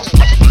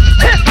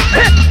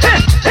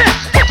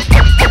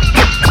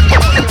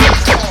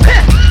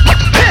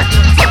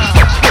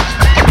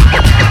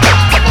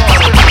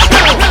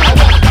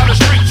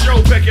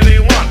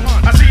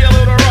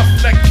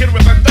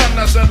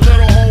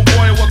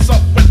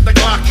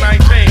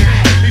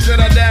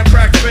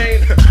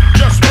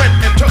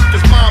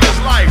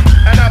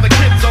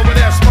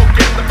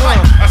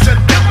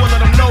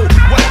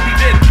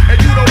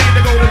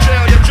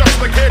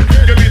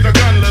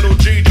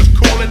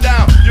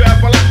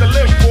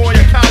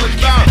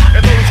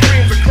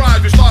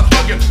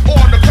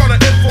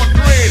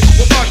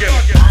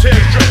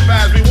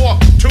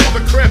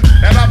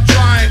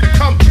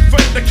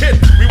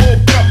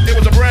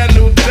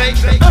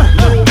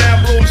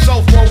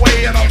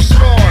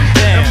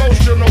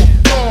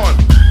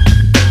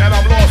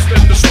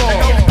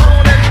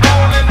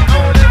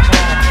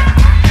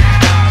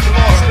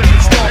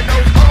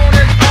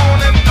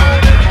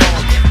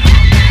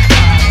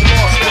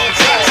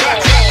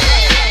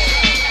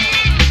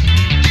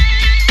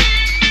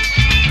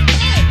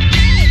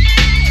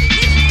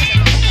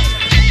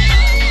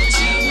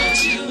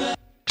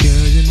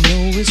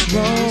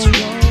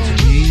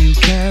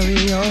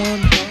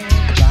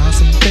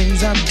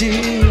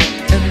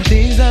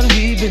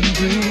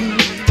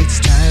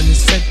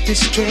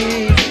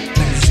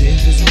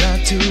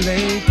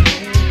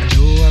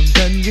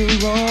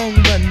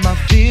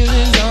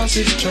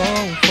 too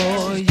strong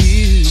for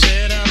you.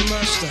 Said I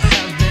must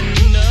have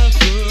been a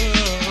fool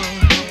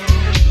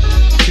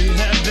to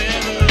have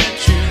ever let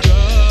you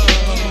go,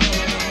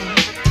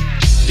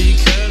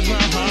 because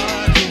my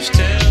heart keeps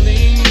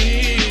telling me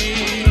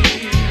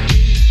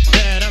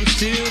that I'm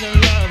still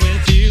in love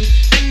with you,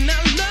 and I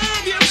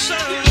love you so.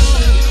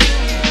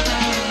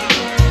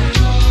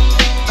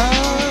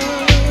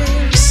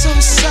 I'm so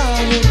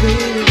sorry,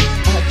 baby,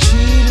 I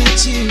treated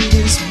you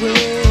this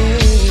way.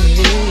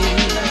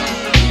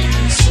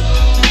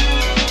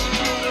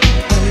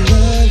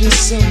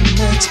 So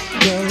much,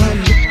 girl, I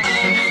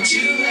want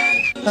you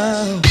right.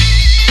 Oh.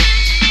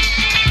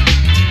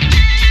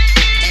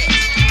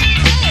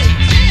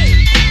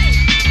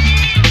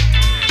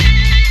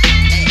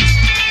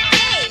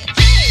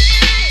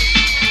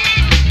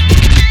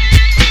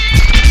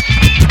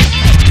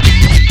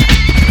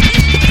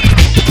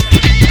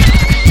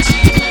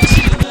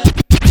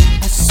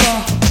 I saw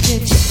a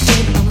picture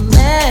in a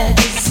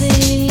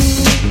magazine.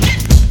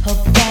 Her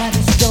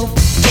body's dope,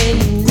 and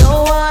you know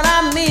what I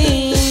mean.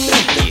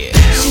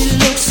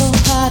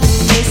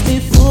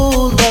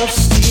 Full of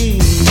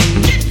steam.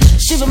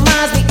 She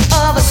reminds me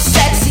of a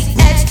sexy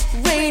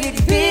X-rated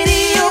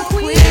video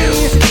queen.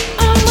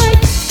 I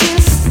might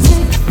just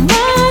take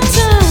my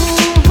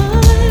time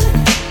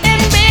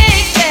and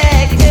make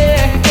that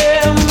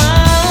girl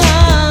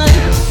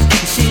mine.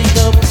 She's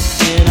dope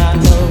and I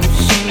know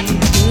she's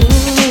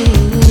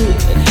good.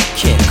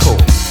 Can't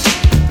cope,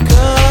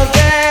 'cause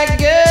that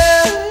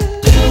girl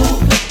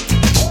dope.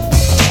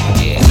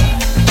 Yeah.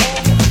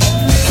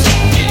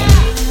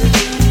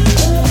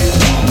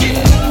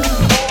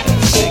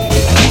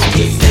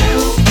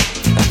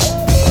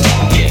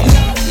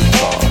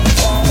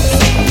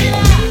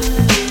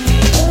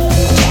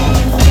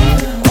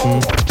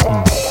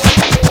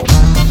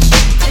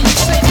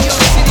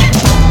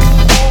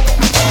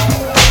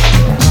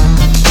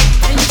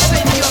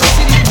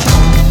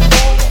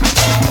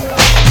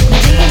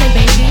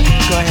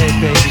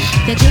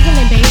 They're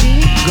jiggling,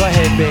 baby. Go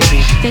ahead,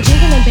 baby. They're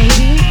jiggling,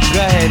 baby. Go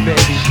ahead,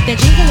 baby. They're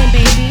jiggling,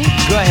 baby.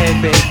 Go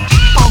ahead, baby.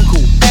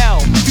 Uncle L,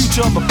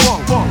 future of the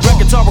funk.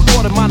 Records are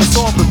recorded, minus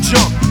all the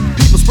junk.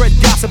 People spread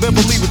gossip and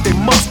believe it they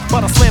must,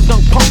 but I slam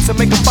dunk punks and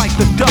make them fight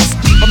the dust.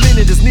 A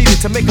minute is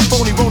needed to make a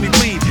phony rony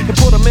bleed and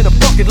put them in a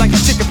bucket like a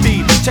chicken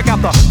feed. Check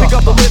out the pick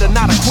up the litter,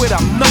 not a quitter.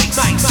 I'm nice.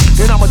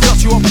 And I'ma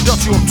dust you up and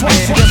dust you up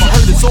twice. You never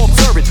heard it, so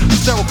observant,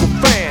 hysterical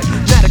fan.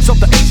 Maddox of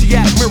the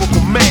Asiatic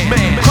miracle man.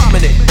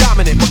 Prominent,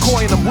 dominant,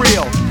 McCoy and I'm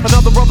real.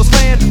 Another brother's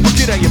fan,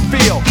 forget how you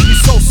feel. You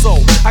so,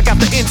 I got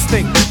the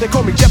instinct. They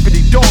call me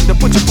Deputy Dog to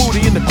put your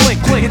booty in the clink.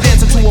 You're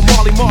dancing to a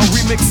Marley Marl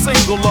remix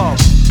single love.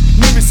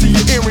 Let me see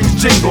your earrings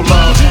jingle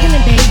love. They're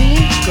jiggling,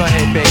 baby. Go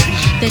ahead, baby.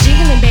 They're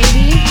jiggling,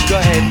 baby. Go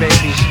ahead,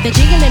 baby. They're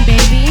jiggling,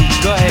 baby.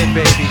 Go ahead,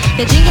 baby.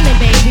 They're jiggling,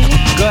 baby.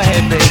 Go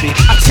ahead, baby.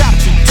 I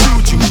chopped you,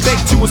 chewed you,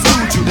 baked you and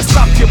stewed you. To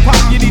stop your pop,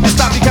 you need to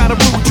stop, you gotta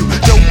rude you.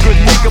 No good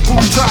nigga who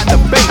tried to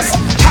base.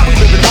 How we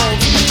living on?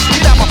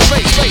 Get out my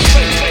face.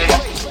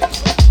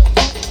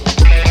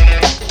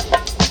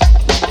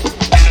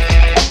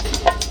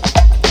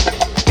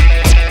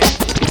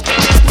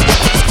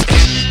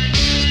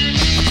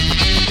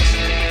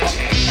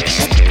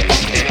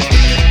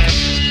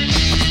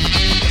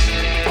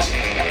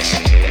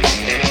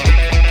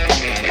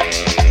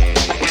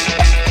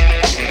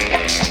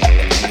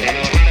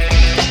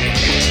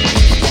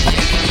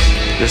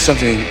 There's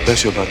something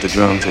special about the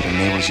drums that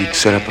enables you to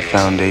set up a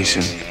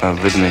foundation, a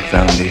rhythmic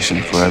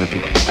foundation for other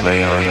people to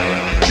play on.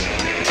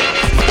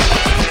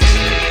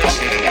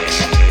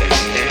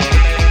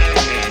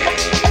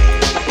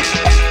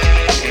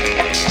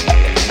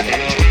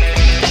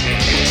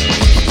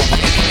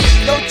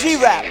 Yo,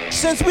 G-Rap,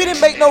 since we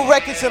didn't make no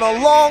records in a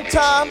long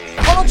time,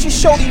 why don't you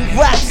show these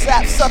rap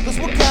sap suckers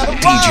what kind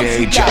of rhymes DJ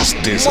you got? Just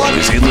Dizzle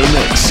is in the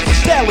mix.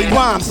 Daily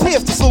rhymes,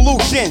 here's the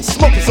solution.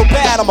 Smoking so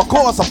bad, I'ma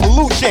cause a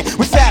pollution.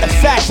 With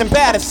satisfaction,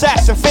 bad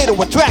assassin,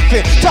 fatal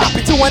attraction. Drop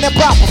you to an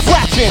improper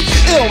fraction.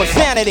 Ill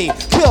insanity,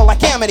 kill like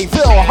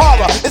Amityville.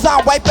 Horror is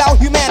I wipe out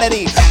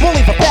humanity. We'll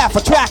leave a path,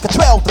 a track, a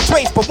trail to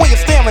trace. But when you're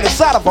staring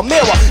inside of a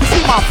mirror, you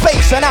see my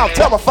face and I'm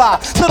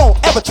terrified. So don't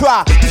ever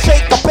try to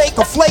shake or bake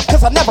or flake,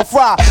 cause I never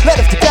fry.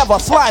 Letters together,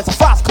 slides and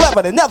fox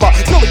clever than ever.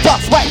 Silly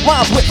ducks write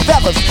rhymes with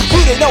feathers.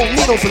 Reading no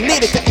needles are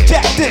needed to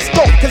eject this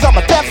dope. Cause I'm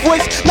a death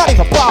wish, not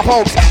even Bob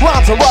Hopes.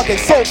 Rhymes are rugged,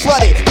 so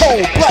bloody,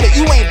 cold blooded.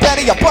 You ain't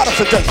better, your brother,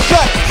 so just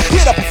shut it.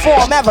 Here to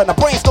perform, having a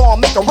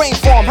brainstorm, make a rain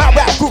form. How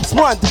rap groups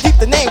run to keep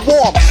the name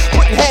warm.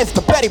 Putting heads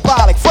to Betty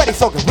Bob like Freddy,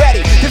 so get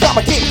ready. Cause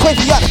I'ma get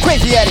crazy out of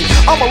Crazy Eddie.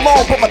 I'm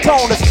alone, but my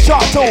tone is a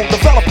sharp tune.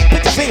 Developing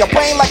pictures in your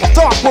brain like a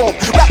dark room.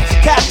 Rappers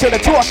capture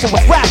the torture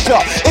with rapture.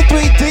 In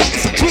 3D,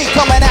 it's a G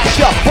coming at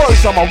Just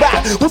words on my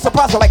rap. Who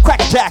surprise like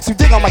Cracker Jacks? You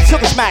dig 'em like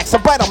Sugar Smacks. I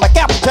bite 'em like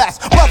Apple Jacks.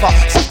 Brother,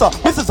 sister,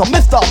 Mrs. or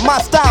Mister. My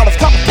style is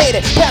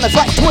complicated. Patterns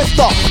like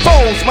Twister.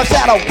 Foes, my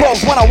shadow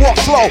grows when I walk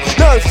slow.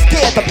 Nerves are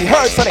scared to be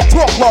heard, so they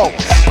talk low.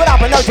 But I've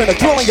been urging to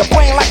drill in your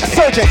brain like a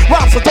surgeon.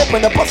 Rhymes are dope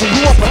in the busting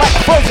you open like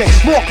a virgin.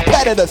 More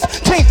competitors,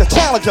 change the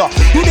challenger.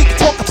 You need to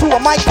talk to a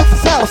mic with the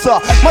silencer.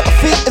 My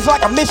defeat is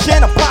like a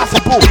mission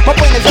impossible. My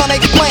brain is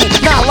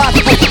unexplained, not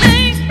logical.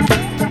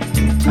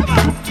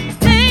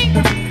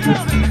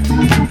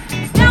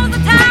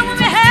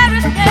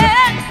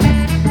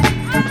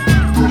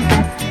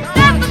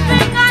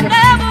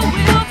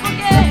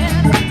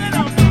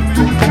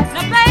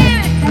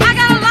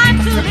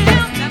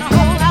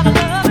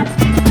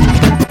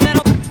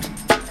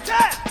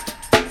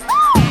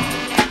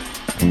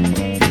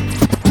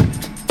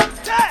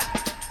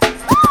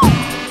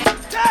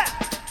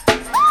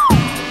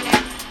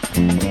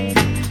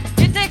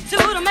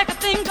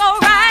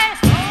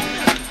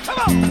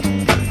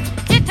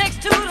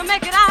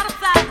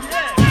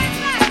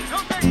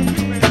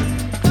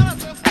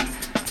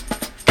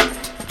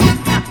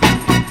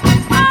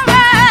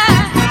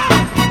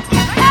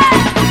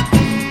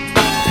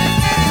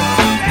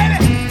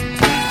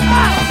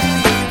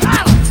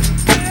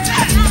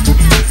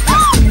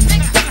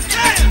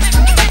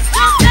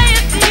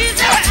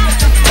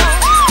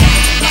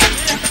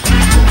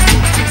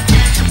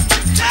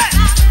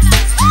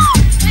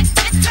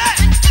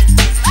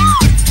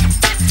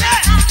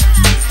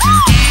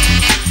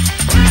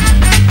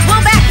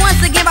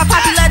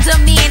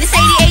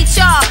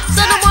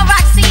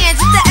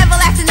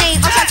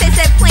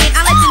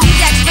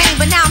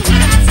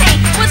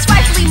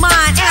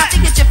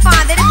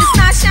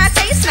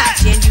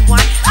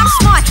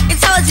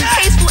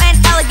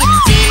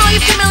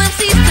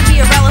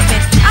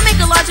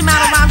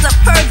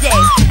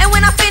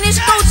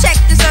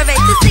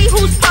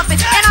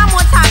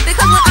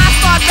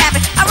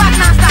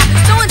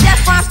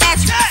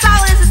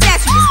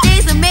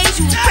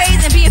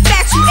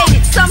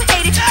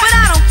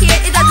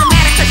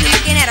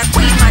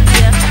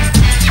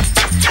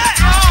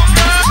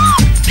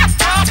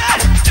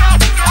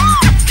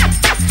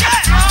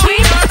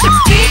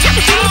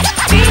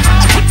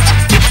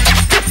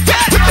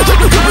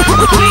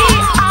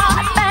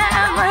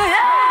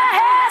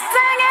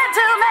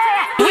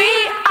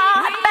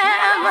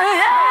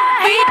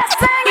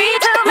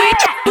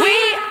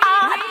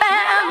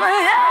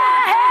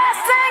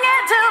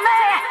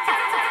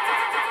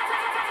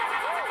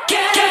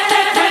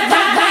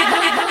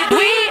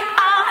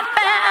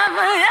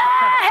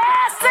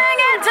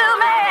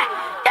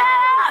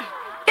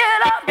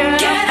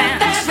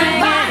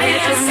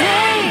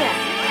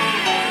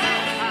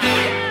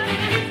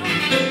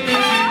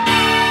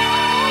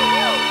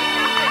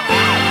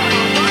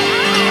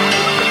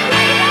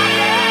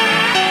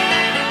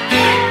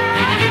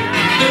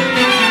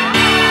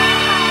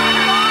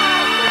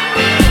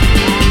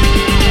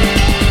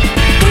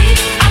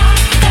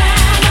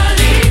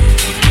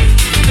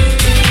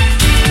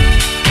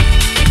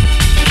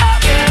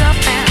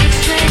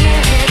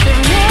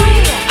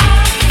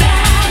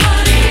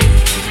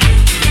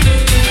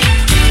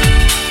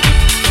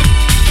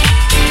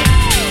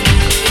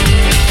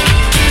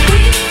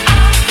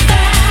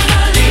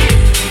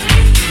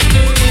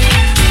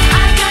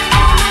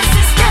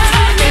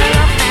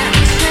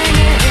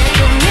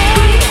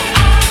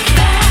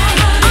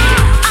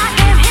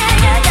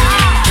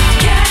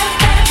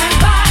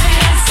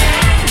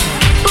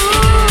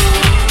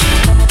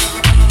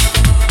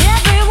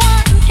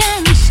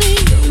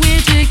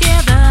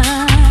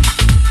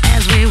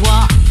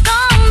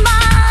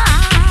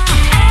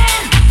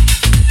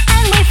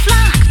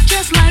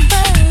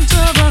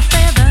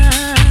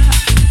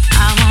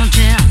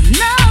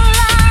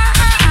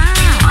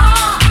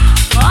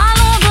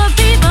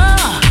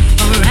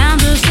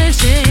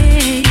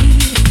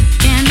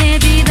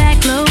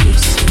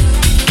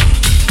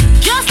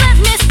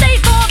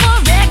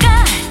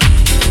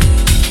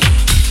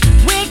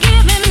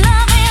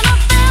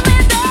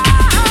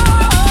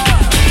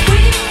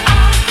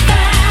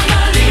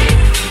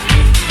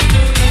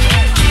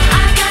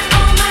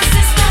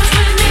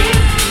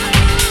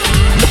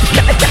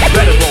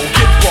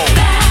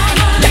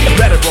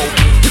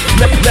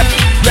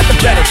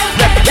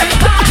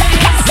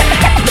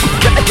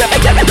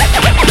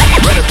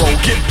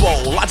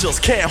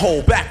 Can't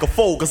hold back or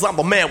fold, cause I'm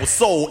a man with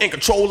soul, in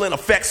control and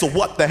effects, so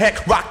what the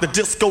heck? Rock the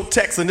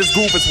discotheques and this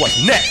groove is what's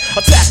next.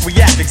 Attack,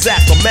 react,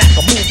 exact, the Mac,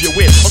 I'll move you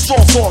in. A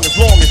strong song as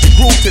long as you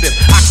groove to this.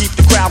 I keep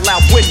the crowd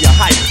loud when you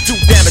hype. Do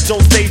damage on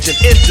stage and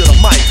injure the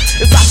mic.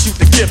 As I shoot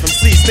the gift,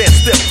 MC stand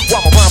stiff,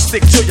 while my rhymes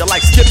stick to you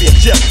like Skippy and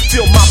Jip.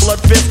 Feel my blood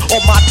fist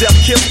on my death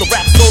kiss. The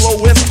rap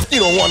soloist,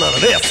 you don't want none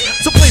of this.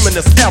 Supreme in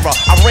this era,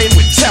 I reign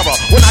with terror.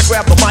 When I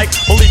grab the mic,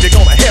 believe you're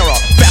gonna hear her.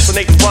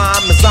 Fascinating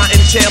rhyme as I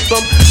enchant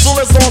them. So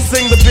let's all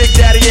sing the Big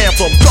Daddy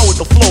anthem. Go with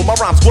the flow, my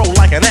rhymes grow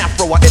like an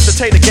afro. I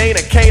entertain a Kane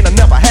and Kane, I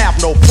never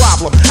have no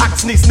problem. I can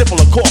sneeze,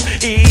 sniffle, or cough,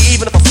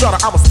 even if if I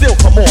stutter, I'ma still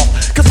come off.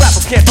 Cause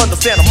rappers can't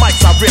understand the mics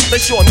I rip. They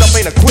sure enough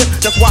ain't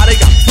equipped, that's why they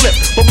got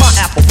flipped. But my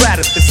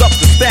apparatus is up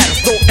to status.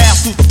 Don't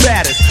ask who's the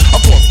baddest. Of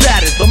course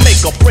that is the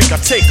maker,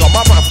 breaker, taker. My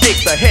rhymes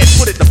ache the head,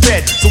 put it to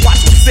bed. So watch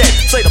what's said.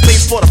 Say the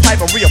bass for the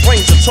pipe and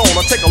rearrange the tone.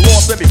 I take a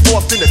loss and be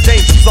forced in the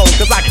danger zone.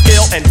 Cause I can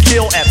ill and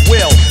kill at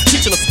will.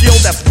 Teaching a skill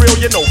that's real,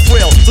 you know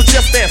frill. So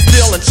just stand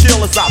still and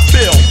chill as I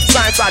feel.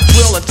 Science I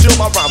drill until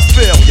my rhymes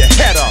fill your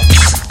head up.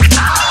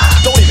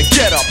 Don't even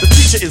get up, the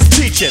teacher is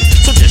teaching,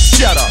 so just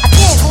shut up. I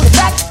can't hold it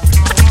back.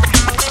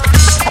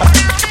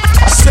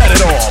 Set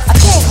it off. I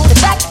can't hold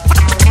it back.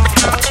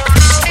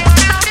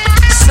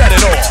 Set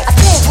it off. I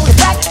can't hold it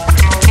back.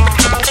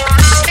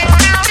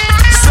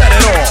 Set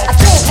it off. I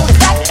can't hold it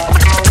back.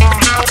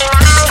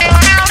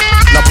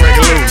 Now break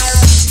it loose.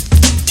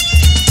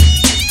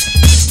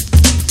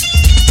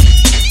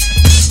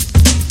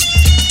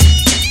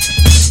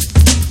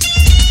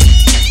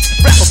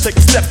 Take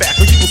a step back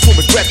or you will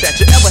regret that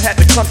you ever had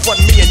to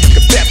confront me, and you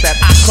can bet that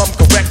I come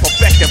correct,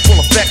 perfect, and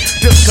full effect.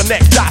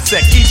 Disconnect,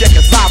 dissect, eject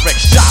as I wreck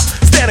shop.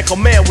 Stand in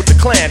command with the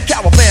clan,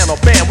 caravan or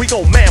band. We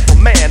go man for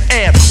man,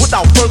 and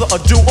without further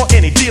ado or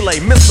any delay,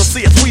 Mr.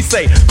 C as we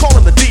say,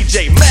 calling the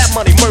DJ, Mad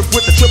Money Murph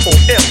with the triple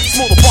M,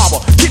 smooth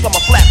barber, keep on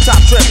my flat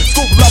top trim,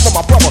 scoop lover,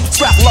 my brother,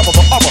 strap lover,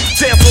 the other.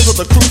 Dance under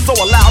the crew so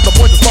loud, the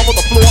boys just smother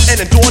the floor and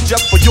endure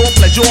just for your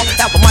pleasure.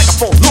 As the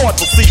microphone, Lord,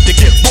 proceed to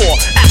get raw.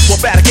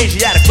 Acrobatic,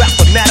 Asiatic, rap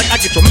fanatic,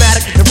 I get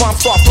dramatic, and rhymes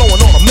start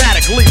flowing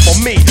automatically for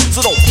me.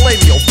 So don't play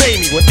me,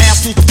 obey me. When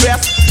asked who's the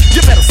best,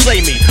 you better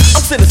say me.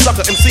 I'm sending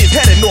sucker MCs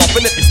heading off,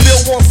 and if you still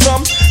want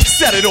some,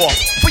 set it off.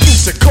 For you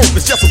to cope,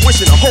 it's just a wish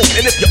and a hope.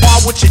 And if you are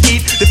what you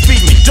eat, then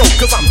feed me dope.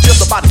 Cause I'm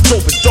just about as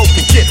dope as dope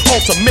can get.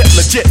 Ultimate,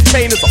 legit,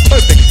 Kane is a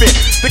perfect fit.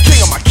 The king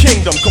of my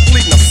kingdom,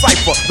 completing a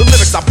cipher. The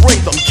lyrics I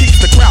bring them keeps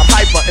the crowd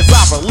hyper. As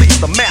I release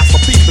the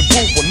masterpiece, the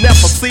groove will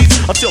never cease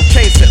until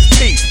Kane says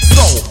peace.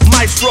 So,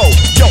 maestro,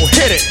 yo,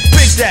 hit it.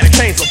 Big Daddy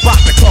Kane's about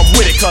to come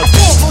with it, cause I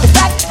can't hold it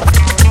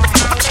back.